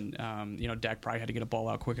bit, and Dak probably had to get a ball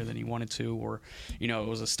out quicker than he wanted to, or it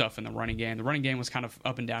was a stuff in the running game. The running game was kind of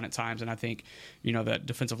up and down at times, and I think that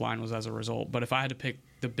defensive line was as a result. But if I had to pick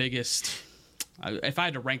the biggest. If I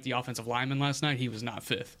had to rank the offensive lineman last night, he was not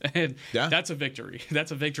 5th. And that's a victory. That's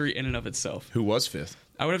a victory in and of itself. Who was 5th?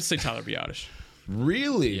 I would have to say Tyler Biadasz.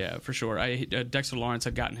 Really? Yeah, for sure. Dexter Lawrence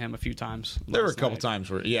had gotten him a few times. There were a couple times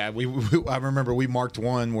where, I remember we marked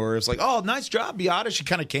one where it's like, oh, nice job, Biadasz. He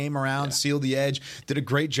kind of came around, sealed the edge, did a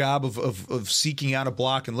great job of seeking out a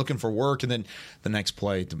block and looking for work. And then the next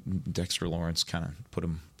play, Dexter Lawrence kind of put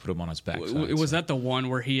him on his backside. Was that the one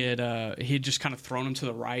where he had just kind of thrown him to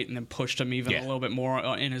the right and then pushed him even a little bit more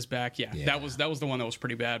in his back? Yeah, that was the one that was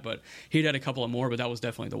pretty bad. But he'd had a couple of more, but that was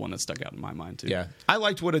definitely the one that stuck out in my mind too. Yeah, I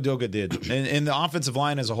liked what Udoka did, and the offensive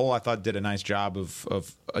line as a whole, I thought did a nice job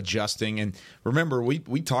of adjusting. And remember, we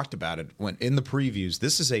talked about it when in the previews.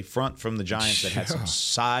 This is a front from the Giants that had some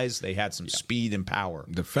size, they had some speed and power.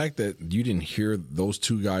 The fact that you didn't hear those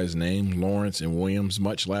two guys' name, Lawrence and Williams,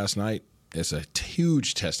 much last night. It's a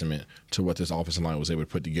huge testament to what this offensive line was able to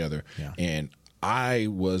put together. Yeah. And I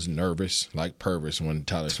was nervous, like Purvis, when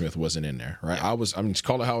Tyler Smith wasn't in there. Right? Yeah. Just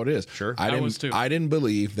call it how it is. Sure, I was too. I didn't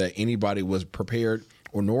believe that anybody was prepared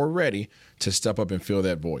or nor ready to step up and fill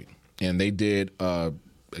that void. And they did a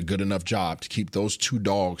good enough job to keep those two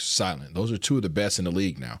dogs silent. Those are two of the best in the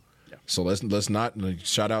league now. Yeah. So let's not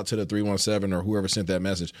shout out to the 317 or whoever sent that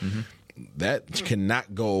message. Mm-hmm. That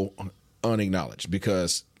cannot go unacknowledged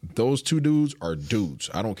because those two dudes are dudes.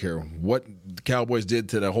 I don't care what the Cowboys did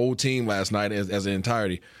to the whole team last night as an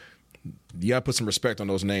entirety. You got to put some respect on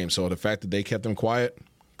those names. So the fact that they kept them quiet,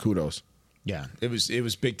 kudos. Yeah, it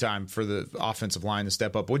was big time for the offensive line to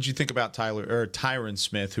step up. What did you think about Tyron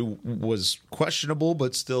Smith, who was questionable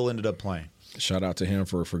but still ended up playing? Shout out to him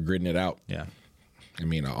for gritting it out. Yeah, I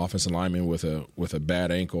mean, an offensive lineman with a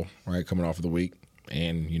bad ankle, right, coming off of the week,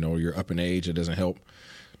 and you're up in age, it doesn't help.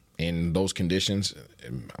 In those conditions,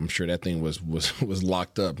 I'm sure that thing was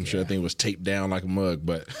locked up. I'm sure that thing was taped down like a mug.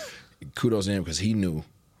 But kudos to him because he knew.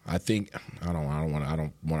 I don't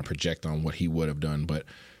want to project on what he would have done, but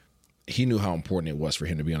he knew how important it was for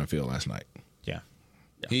him to be on the field last night. Yeah.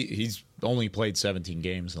 He's only played 17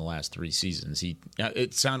 games in the last 3 seasons.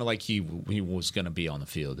 It sounded like he was going to be on the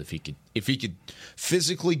field if he could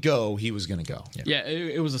physically go. He was going to go. Yeah,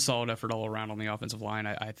 it was a solid effort all around on the offensive line.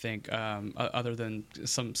 I think other than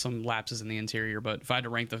some lapses in the interior, but if I had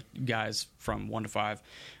to rank the guys from 1 to 5,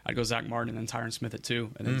 I'd go Zach Martin and then Tyron Smith at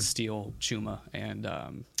 2, and then Steele, Chuma, and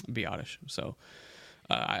Biadasz. So.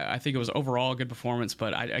 I think it was overall a good performance,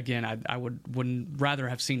 but I wouldn't rather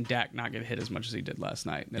have seen Dak not get hit as much as he did last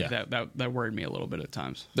night. Yeah. That worried me a little bit at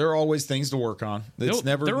times. There are always things to work on.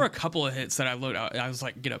 There were a couple of hits that I looked at. I was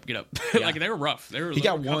like, get up. Yeah. Like they were rough. He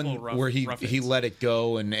got one where he let it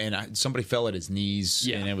go, and somebody fell at his knees,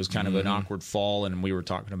 and it was kind of an awkward fall. And we were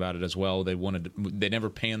talking about it as well. They never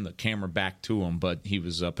panned the camera back to him, but he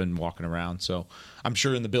was up and walking around. So I'm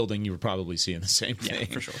sure in the building you were probably seeing the same thing.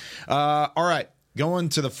 Yeah, for sure. All right. Going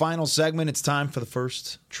to the final segment, it's time for the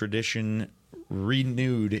first tradition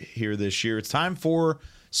renewed here this year. It's time for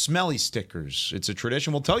Smelly Stickers. It's a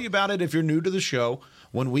tradition. We'll tell you about it if you're new to the show.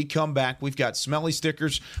 When we come back, we've got Smelly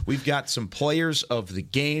Stickers. We've got some players of the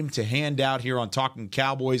game to hand out here on Talkin'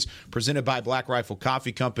 Cowboys, presented by Black Rifle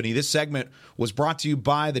Coffee Company. This segment was brought to you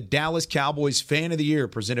by the Dallas Cowboys Fan of the Year,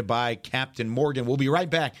 presented by Captain Morgan. We'll be right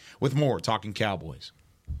back with more Talkin' Cowboys.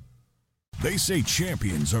 They say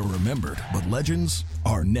champions are remembered, but legends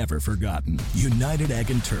are never forgotten. United Ag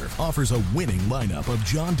 & Turf offers a winning lineup of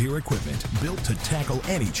John Deere equipment built to tackle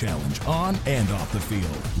any challenge on and off the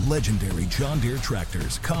field. Legendary John Deere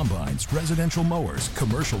tractors, combines, residential mowers,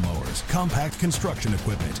 commercial mowers, compact construction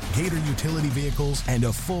equipment, Gator utility vehicles, and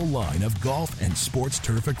a full line of golf and sports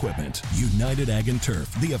turf equipment. United Ag &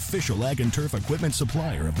 Turf, the official Ag & Turf equipment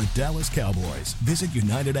supplier of the Dallas Cowboys. Visit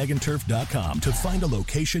UnitedAgAndTurf.com to find a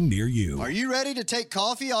location near you. Are you ready to take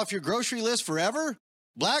coffee off your grocery list forever?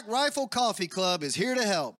 Black Rifle Coffee Club is here to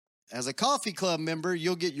help. As a coffee club member,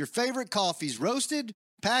 you'll get your favorite coffees roasted,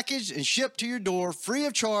 packaged, and shipped to your door free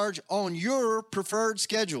of charge on your preferred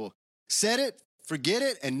schedule. Set it, forget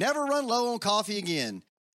it, and never run low on coffee again.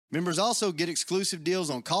 Members also get exclusive deals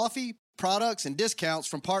on coffee, products, and discounts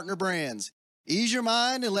from partner brands. Ease your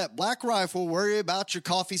mind and let Black Rifle worry about your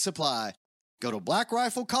coffee supply. Go to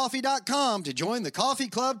blackriflecoffee.com to join the coffee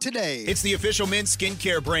club today. It's the official men's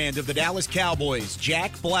skincare brand of the Dallas Cowboys,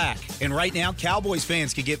 Jack Black. And right now, Cowboys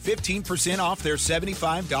fans can get 15% off their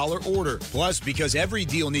 $75 order. Plus, because every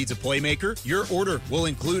deal needs a playmaker, your order will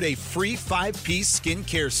include a free 5-piece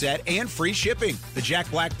skincare set and free shipping. The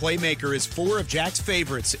Jack Black Playmaker is 4 of Jack's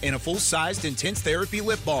favorites and a full-sized intense therapy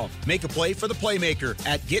lip balm. Make a play for the playmaker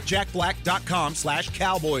at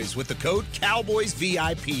getjackblack.com/Cowboys with the code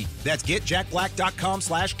CowboysVIP. That's getjackblack.com/Cowboys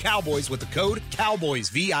with the code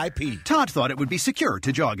CowboysVIP. Todd thought it would be secure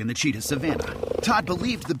to jog in the cheetah savanna. Todd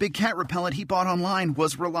believed the big cat repellent he bought online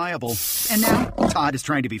was reliable. And now, Todd is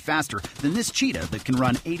trying to be faster than this cheetah that can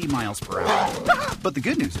run 80 miles per hour. But the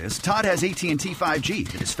good news is, Todd has AT&T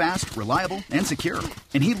 5G that is fast, reliable, and secure.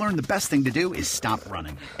 And he learned the best thing to do is stop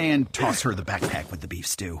running and toss her the backpack with the beef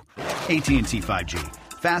stew. AT&T 5G.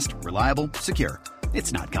 Fast, reliable, secure.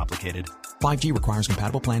 It's not complicated. 5G requires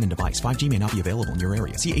compatible plan and device. 5G may not be available in your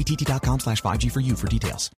area. See att.com/5G for you for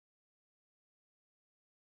details.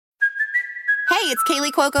 Hey, it's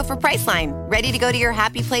Kaylee Cuoco for Priceline. Ready to go to your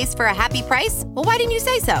happy place for a happy price? Well, why didn't you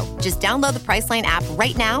say so? Just download the Priceline app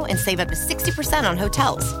right now and save up to 60% on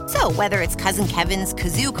hotels. So whether it's Cousin Kevin's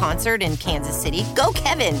Kazoo Concert in Kansas City, go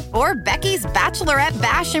Kevin, or Becky's Bachelorette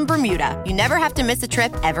Bash in Bermuda, you never have to miss a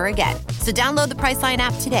trip ever again. So download the Priceline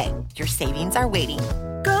app today. Your savings are waiting.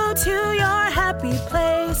 Go to your happy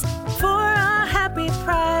place for a happy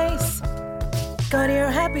price. Go to your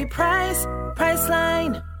happy price,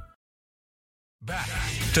 Priceline. Back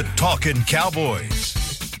to Talkin' Cowboys.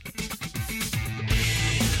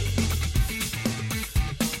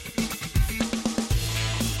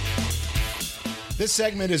 This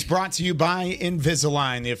segment is brought to you by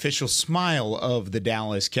Invisalign, the official smile of the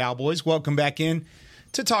Dallas Cowboys. Welcome back in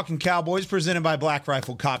to Talkin' Cowboys, presented by Black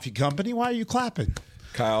Rifle Coffee Company. Why are you clapping?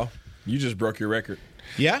 Kyle, you just broke your record.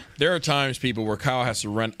 Yeah? There are times, people, where Kyle has to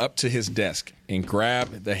run up to his desk and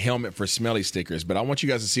grab the helmet for smelly stickers. But I want you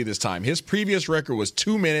guys to see this time. His previous record was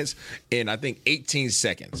 2 minutes and, I think, 18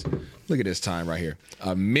 seconds. Look at this time right here.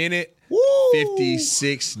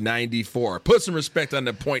 1:56.94. Put some respect on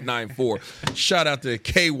the .94. Shout out to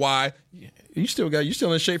KY. You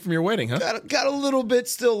still in shape from your wedding, huh? Got a little bit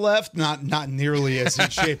still left. Not nearly as in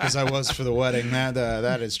shape as I was for the wedding.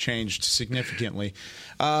 That has changed significantly.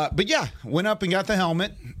 But yeah, went up and got the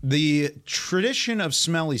helmet. The tradition of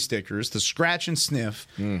smelly stickers, the scratch and sniff,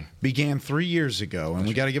 began 3 years ago. And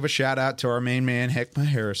we got to give a shout out to our main man, Heckma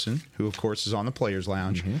Harrison, who, of course, is on the Players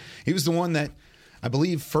Lounge. Mm-hmm. He was the one that, I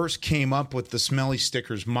believe, first came up with the smelly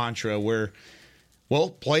stickers mantra where, well,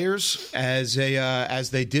 players, as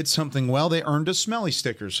they did something well, they earned a smelly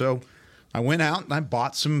sticker. So I went out and I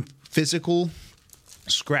bought some physical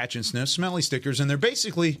scratch and sniff smelly stickers, and they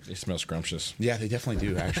smell scrumptious. Yeah, they definitely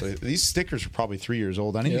do, actually. These stickers are probably 3 years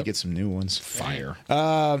old. I need to get some new ones. Fire.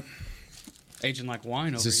 Aging like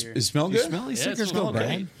wine over here. It smell good? Smelly stickers smell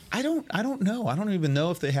great. I don't know. I don't even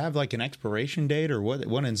know if they have like an expiration date or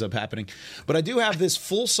what ends up happening. But I do have this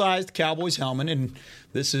full-sized Cowboys helmet, and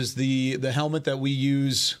this is the helmet that we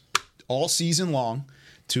use all season long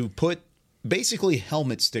to put basically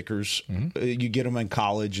helmet stickers. Mm-hmm. You get them in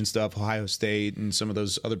college and stuff. Ohio State and some of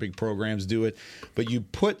those other big programs do it. But you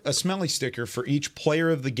put a smelly sticker for each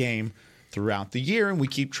player of the game throughout the year, and we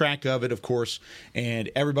keep track of it, of course, and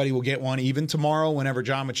everybody will get one. Even tomorrow, whenever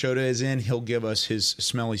John Machota is in, he'll give us his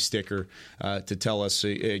smelly sticker to tell us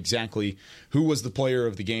exactly who was the player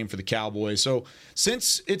of the game for the Cowboys. So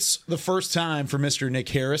since it's the first time for Mr. Nick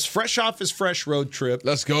Harris, fresh off his fresh road trip.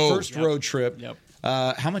 Let's go. First road trip. Yep.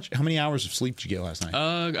 How many hours of sleep did you get last night?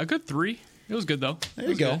 A good 3. It was good, though. There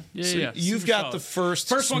you go. Good. Yeah, so yeah. You've Super got solid. the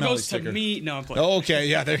first one goes sticker. to me. No, I'm playing. Oh, okay,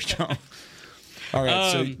 yeah, there you go. All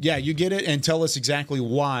right, so yeah, you get it, and tell us exactly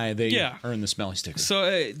why they earned the smelly sticker.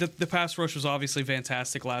 So the pass rush was obviously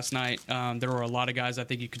fantastic last night. There were a lot of guys I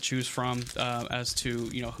think you could choose from as to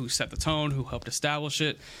who set the tone, who helped establish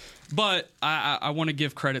it. But I want to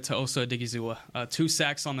give credit to Osa Odigizua. 2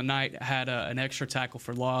 sacks on the night, had an extra tackle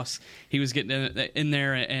for loss. He was getting in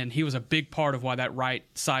there, and he was a big part of why that right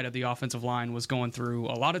side of the offensive line was going through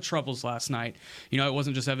a lot of troubles last night. It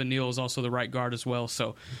wasn't just Evan Neal, it was also the right guard as well.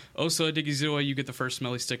 So Osa Odigizua, you get the first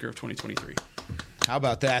smelly sticker of 2023. How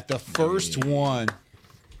about that? The first one.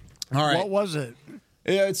 All right. What was it?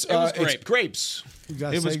 It was grapes.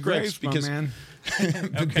 It was grapes because man.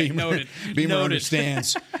 Okay, noted. Beamer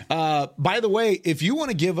understands. By the way, if you want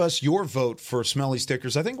to give us your vote for smelly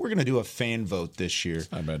stickers, I think we're going to do a fan vote this year.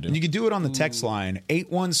 I bet. And you can do it on the text line,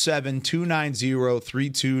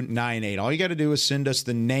 817-290-3298. All you got to do is send us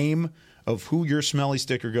the name of who your smelly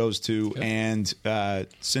sticker goes to, and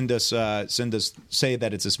send us say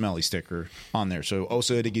that it's a smelly sticker on there. So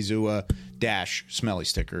Osa Odigizua - smelly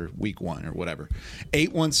sticker week 1 or whatever.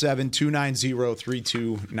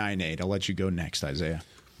 817-290-3298. I'll let you go next, Isaiah.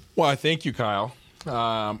 Well, thank you, Kyle.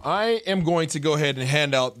 I am going to go ahead and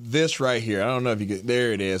hand out this right here. I don't know if you get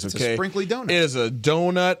there. It is. Okay, it's a sprinkly donut. It is a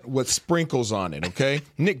donut with sprinkles on it. Okay,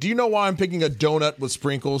 Nick, do you know why I'm picking a donut with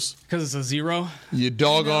sprinkles? Because it's a 0. You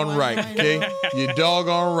doggone right. Okay, you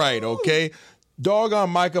doggone right. Okay. Doggone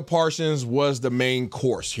Micah Parsons was the main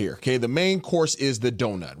course here, okay? The main course is the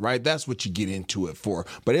donut, right? That's what you get into it for.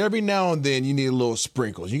 But every now and then, you need a little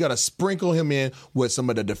sprinkles. You got to sprinkle him in with some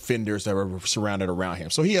of the defenders that were surrounded around him.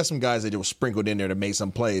 So he has some guys that were sprinkled in there to make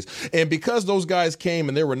some plays. And because those guys came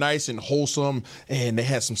and they were nice and wholesome and they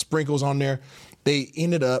had some sprinkles on there, they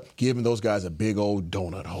ended up giving those guys a big old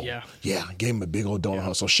donut hole. Yeah, gave him a big old donut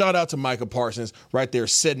hole. So shout out to Micah Parsons right there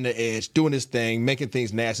setting the edge, doing his thing, making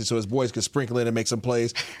things nasty so his boys could sprinkle in and make some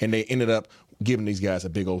plays, and they ended up giving these guys a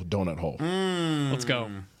big old donut hole. Let's go.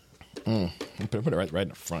 Put it right in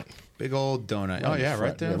the front. Big old donut. Right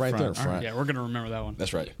right there. Right there in front. Yeah, we're going to remember that one.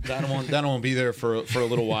 That's right. That won't be there for a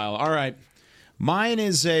little while. All right. Mine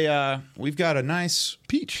is we've got a nice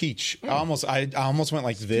peach. I almost went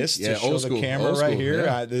like this to show the camera right here.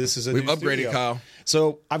 Yeah. This is We've new upgraded, studio. Kyle.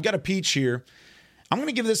 So I've got a peach here. I'm going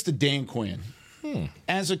to give this to Dan Quinn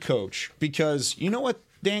as a coach because you know what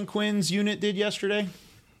Dan Quinn's unit did yesterday?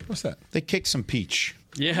 What's that? They kicked some peach.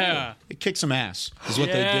 Yeah. They kicked some ass is what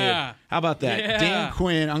they did. How about that? Yeah. Dan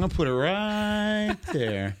Quinn, I'm going to put it right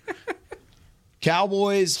there.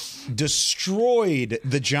 Cowboys destroyed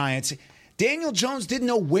the Giants. Daniel Jones didn't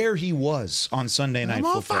know where he was on Sunday Night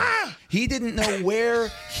Football. He didn't know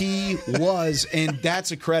where he was, and that's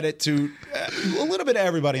a credit to a little bit of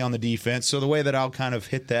everybody on the defense. So the way that I'll kind of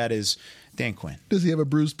hit that is Dan Quinn. Does he have a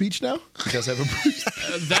bruised peach now? He does have a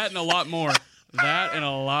bruised That and a lot more. That and a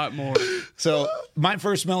lot more. So my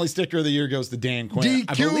first smelly sticker of the year goes to Dan Quinn. DQ.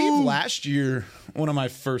 I believe last year one of my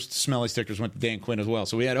first smelly stickers went to Dan Quinn as well.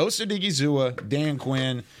 So we had Osa Digizua, Dan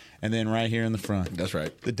Quinn, and then right here in the front. That's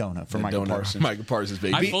right. The donut for Micah Parsons. Micah Parsons,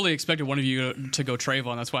 baby. I fully expected one of you to go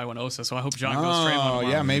Trayvon. That's why I went Osa. So I hope John goes Trayvon. Oh, tomorrow.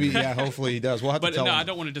 yeah, maybe. Yeah, hopefully he does. We'll have But to tell no, him. I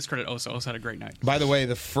don't want to discredit Osa. Osa had a great night. By the way,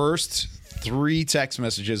 the first 3 text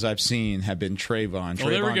messages I've seen have been Trayvon. Oh,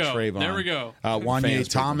 there we go. Trayvon. There we go. Wanye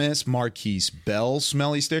Thomas, Marquise Bell,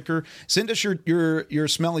 smelly sticker. Send us your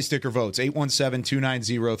smelly sticker votes.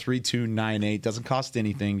 817-290-3298. Doesn't cost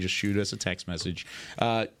anything. Just shoot us a text message.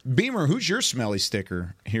 Beamer, who's your smelly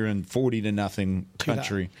sticker here in 40-0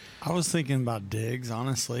 country? I was thinking about Diggs,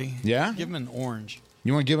 honestly. Yeah? Give him an orange.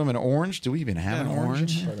 You want to give him an orange? Do we even have an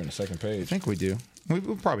orange? Probably on the second page. I think we do.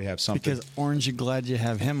 We'll probably have something. Because Orange, you're glad you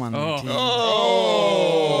have him on the team. Oh,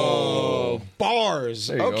 bars.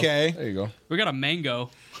 There you go. Okay. There you go. We got a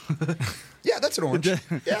mango. Yeah, that's an orange. Yeah,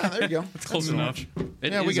 there you go. It's close enough.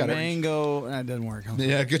 Yeah, we got it. Mango. That doesn't work.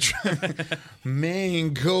 Yeah, good try.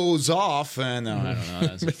 Mangoes off. No, I don't know.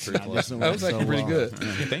 That's pretty close. That was actually pretty good.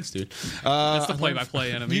 Yeah, thanks, dude. That's the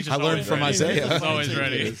play-by-play enemy. He's I just learned always from ready. Isaiah. He's always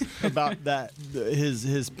ready. About that,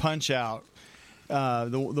 his punch out.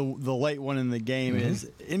 The late one in the game is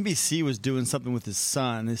NBC was doing something with his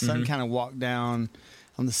son. His son kind of walked down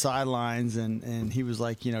on the sidelines and he was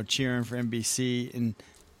like, cheering for NBC. And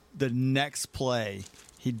the next play,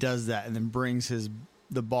 he does that and then brings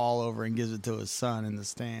the ball over and gives it to his son in the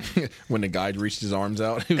stand. When the guy reached his arms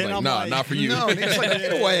out, he was like, "Nah, not for you." No, he's like,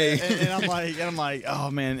 get away. And I'm like,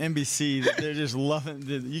 oh man, NBC, they're just loving.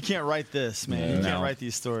 You can't write this, man. You can't write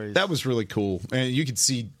these stories. That was really cool. And you could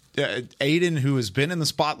see Aiden, who has been in the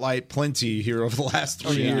spotlight plenty here over the last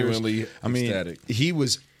 3 years. Genuinely ecstatic.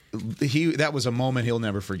 That was a moment he'll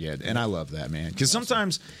never forget, and I love that, man. Because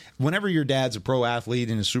sometimes, whenever your dad's a pro athlete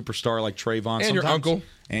and a superstar like Trayvon, and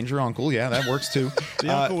your uncle, yeah, that works too. The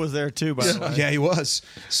uncle was there too, by the way. Yeah, he was.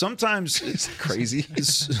 Sometimes it's crazy.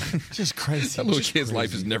 It's just crazy. That little kid's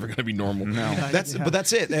life is never going to be normal. No, but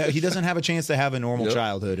that's it. He doesn't have a chance to have a normal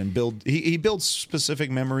childhood and build. He builds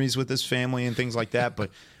specific memories with his family and things like that,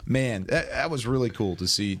 but. Man, that was really cool to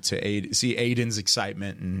see Aiden's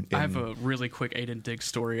excitement. And I have a really quick Aiden Diggs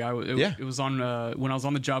story. It was on when I was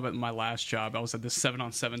on the job at my last job. I was at this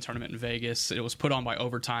 7-on-7 tournament in Vegas. It was put on by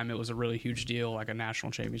Overtime. It was a really huge deal, like a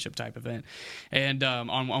national championship type event. And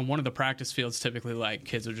on one of the practice fields, typically like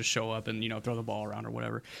kids would just show up and throw the ball around or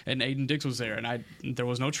whatever. And Aiden Diggs was there, and there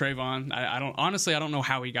was no Trayvon. I don't know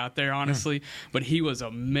how he got there, honestly, but he was a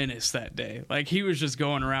menace that day. Like he was just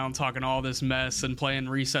going around talking all this mess and playing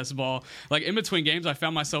recess ball. Like in between games, I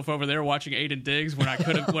found myself over there watching Aiden Diggs when I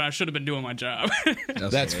should have been doing my job.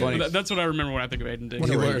 That's funny. That's what I remember when I think of Aiden Diggs.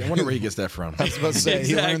 I wonder where he gets that from. I was about to say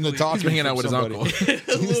he learned the talking. He's hanging out with his uncle.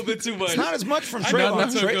 A little bit too much. It's not as much from Trayvon.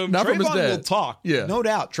 Not from his Trayvon dad. will talk. Yeah, no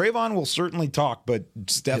doubt. Trayvon will certainly talk, but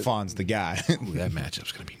Stefan's the guy. Ooh, that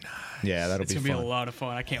matchup's gonna be nice. Yeah, that'll It's be gonna fun. be a lot of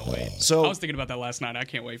fun. I can't wait. So I was thinking about that last night. I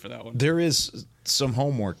can't wait for that one. There is some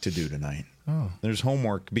homework to do tonight. Oh. There's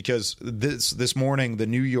homework because this morning the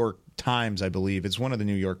New York Times, I believe, it's one of the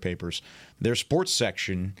New York papers, their sports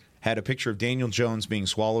section had a picture of Daniel Jones being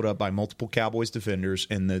swallowed up by multiple Cowboys defenders,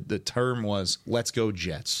 and the term was "Let's go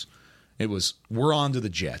Jets." It was, we're on to the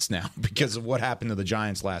Jets now because of what happened to the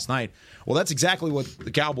Giants last night. Well, that's exactly what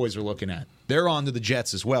the Cowboys are looking at. They're on to the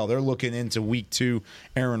Jets as well. They're looking into week 2,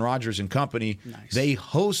 Aaron Rodgers and company. Nice. They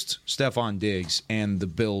host Stephon Diggs and the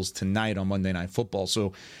Bills tonight on Monday Night Football.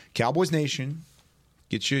 So, Cowboys Nation,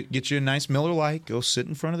 get you a nice Miller Lite. Go sit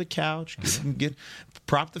in front of the couch.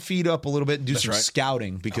 Prop the feet up a little bit and do some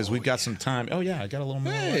scouting because we've got some time. Oh, yeah, I got a little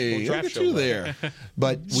Miller Lite. Hey, look at you there.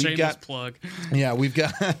 But we've got plug. Yeah, we've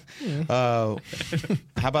got how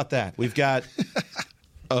about that? We've got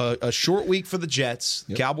a short week for the Jets.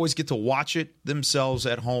 Yep. Cowboys get to watch it themselves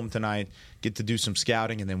at home tonight, get to do some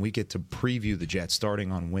scouting, and then we get to preview the Jets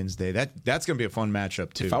starting on Wednesday. That's going to be a fun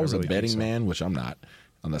matchup, too. If I was a betting man, which I'm not,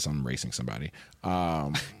 unless I'm racing somebody.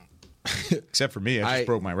 Except for me. I just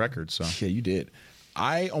broke my record. So yeah, you did.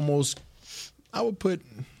 I would put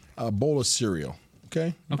a bowl of cereal.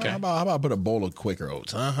 Okay. How about I put a bowl of Quaker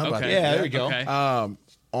Oats? Huh? How about that? Yeah, there you go. Okay.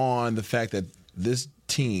 On the fact that this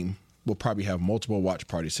team will probably have multiple watch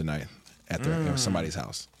parties tonight at somebody's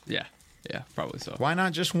house. Yeah, probably so. Why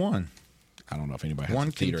not just one? I don't know if anybody has one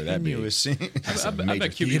a theater that big. I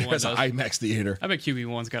bet QB1 That's an IMAX theater. I bet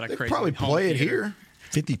QB1's got a crazy probably play it theater. here.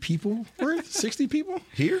 50 people worth? 60 people?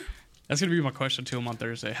 Here? That's going to be my question to him on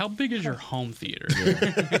Thursday. How big is your home theater?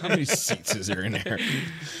 How many seats is there in there?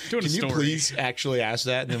 Can you please actually ask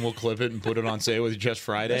that, and then we'll clip it and put it on Say With Just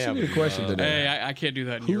Friday? That's a good question today. Hey, I can't do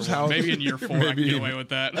that in year 1. Maybe in year 4 I can get away with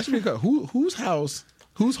that. That's good. Whose house?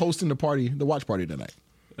 Who's hosting the watch party tonight?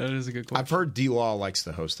 That is a good question. I've heard D-Law likes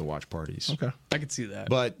to host the watch parties. Okay. I could see that.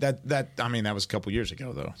 But that was a couple years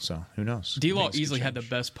ago, though, so who knows? D-Law easily had the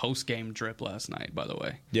best post-game drip last night, by the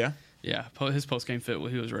way. Yeah? Yeah, his post-game fit,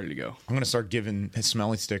 he was ready to go. I'm going to start giving his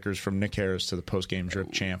smelly stickers from Nick Harris to the post-game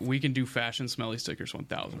drip champ. We can do fashion smelly stickers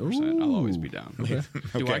 1,000%. I'll always be down. Okay.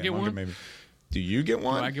 Do I get one? Maybe. Do you get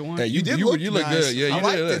one? Do I get one? Yeah, you look nice. Good. Yeah, I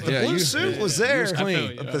liked it. The blue suit was there.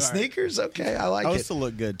 Clean. The sneakers, okay, I like it. I also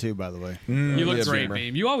look good, too, by the way. You look great,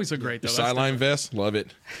 Beam. You always look great, though. Sideline vest, love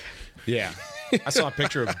it. Yeah. I saw a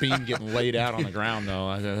picture of Beam getting laid out on the ground,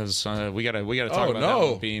 though. We got to talk about that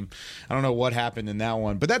one, Beam. I don't know what happened in that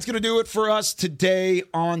one. But that's going to do it for us today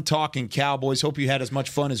on Talking Cowboys. Hope you had as much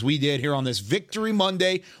fun as we did here on this Victory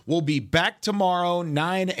Monday. We'll be back tomorrow,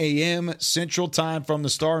 9 a.m. Central Time from the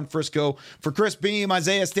Star in Frisco. For Chris Beam,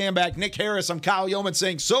 Isaiah Stanback, Nick Harris, I'm Kyle Yeoman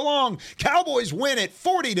saying so long. Cowboys win it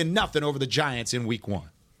 40-0 over the Giants in Week 1.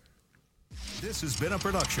 This has been a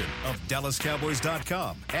production of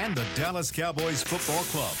DallasCowboys.com and the Dallas Cowboys Football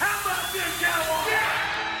Club. How about this, Cowboys?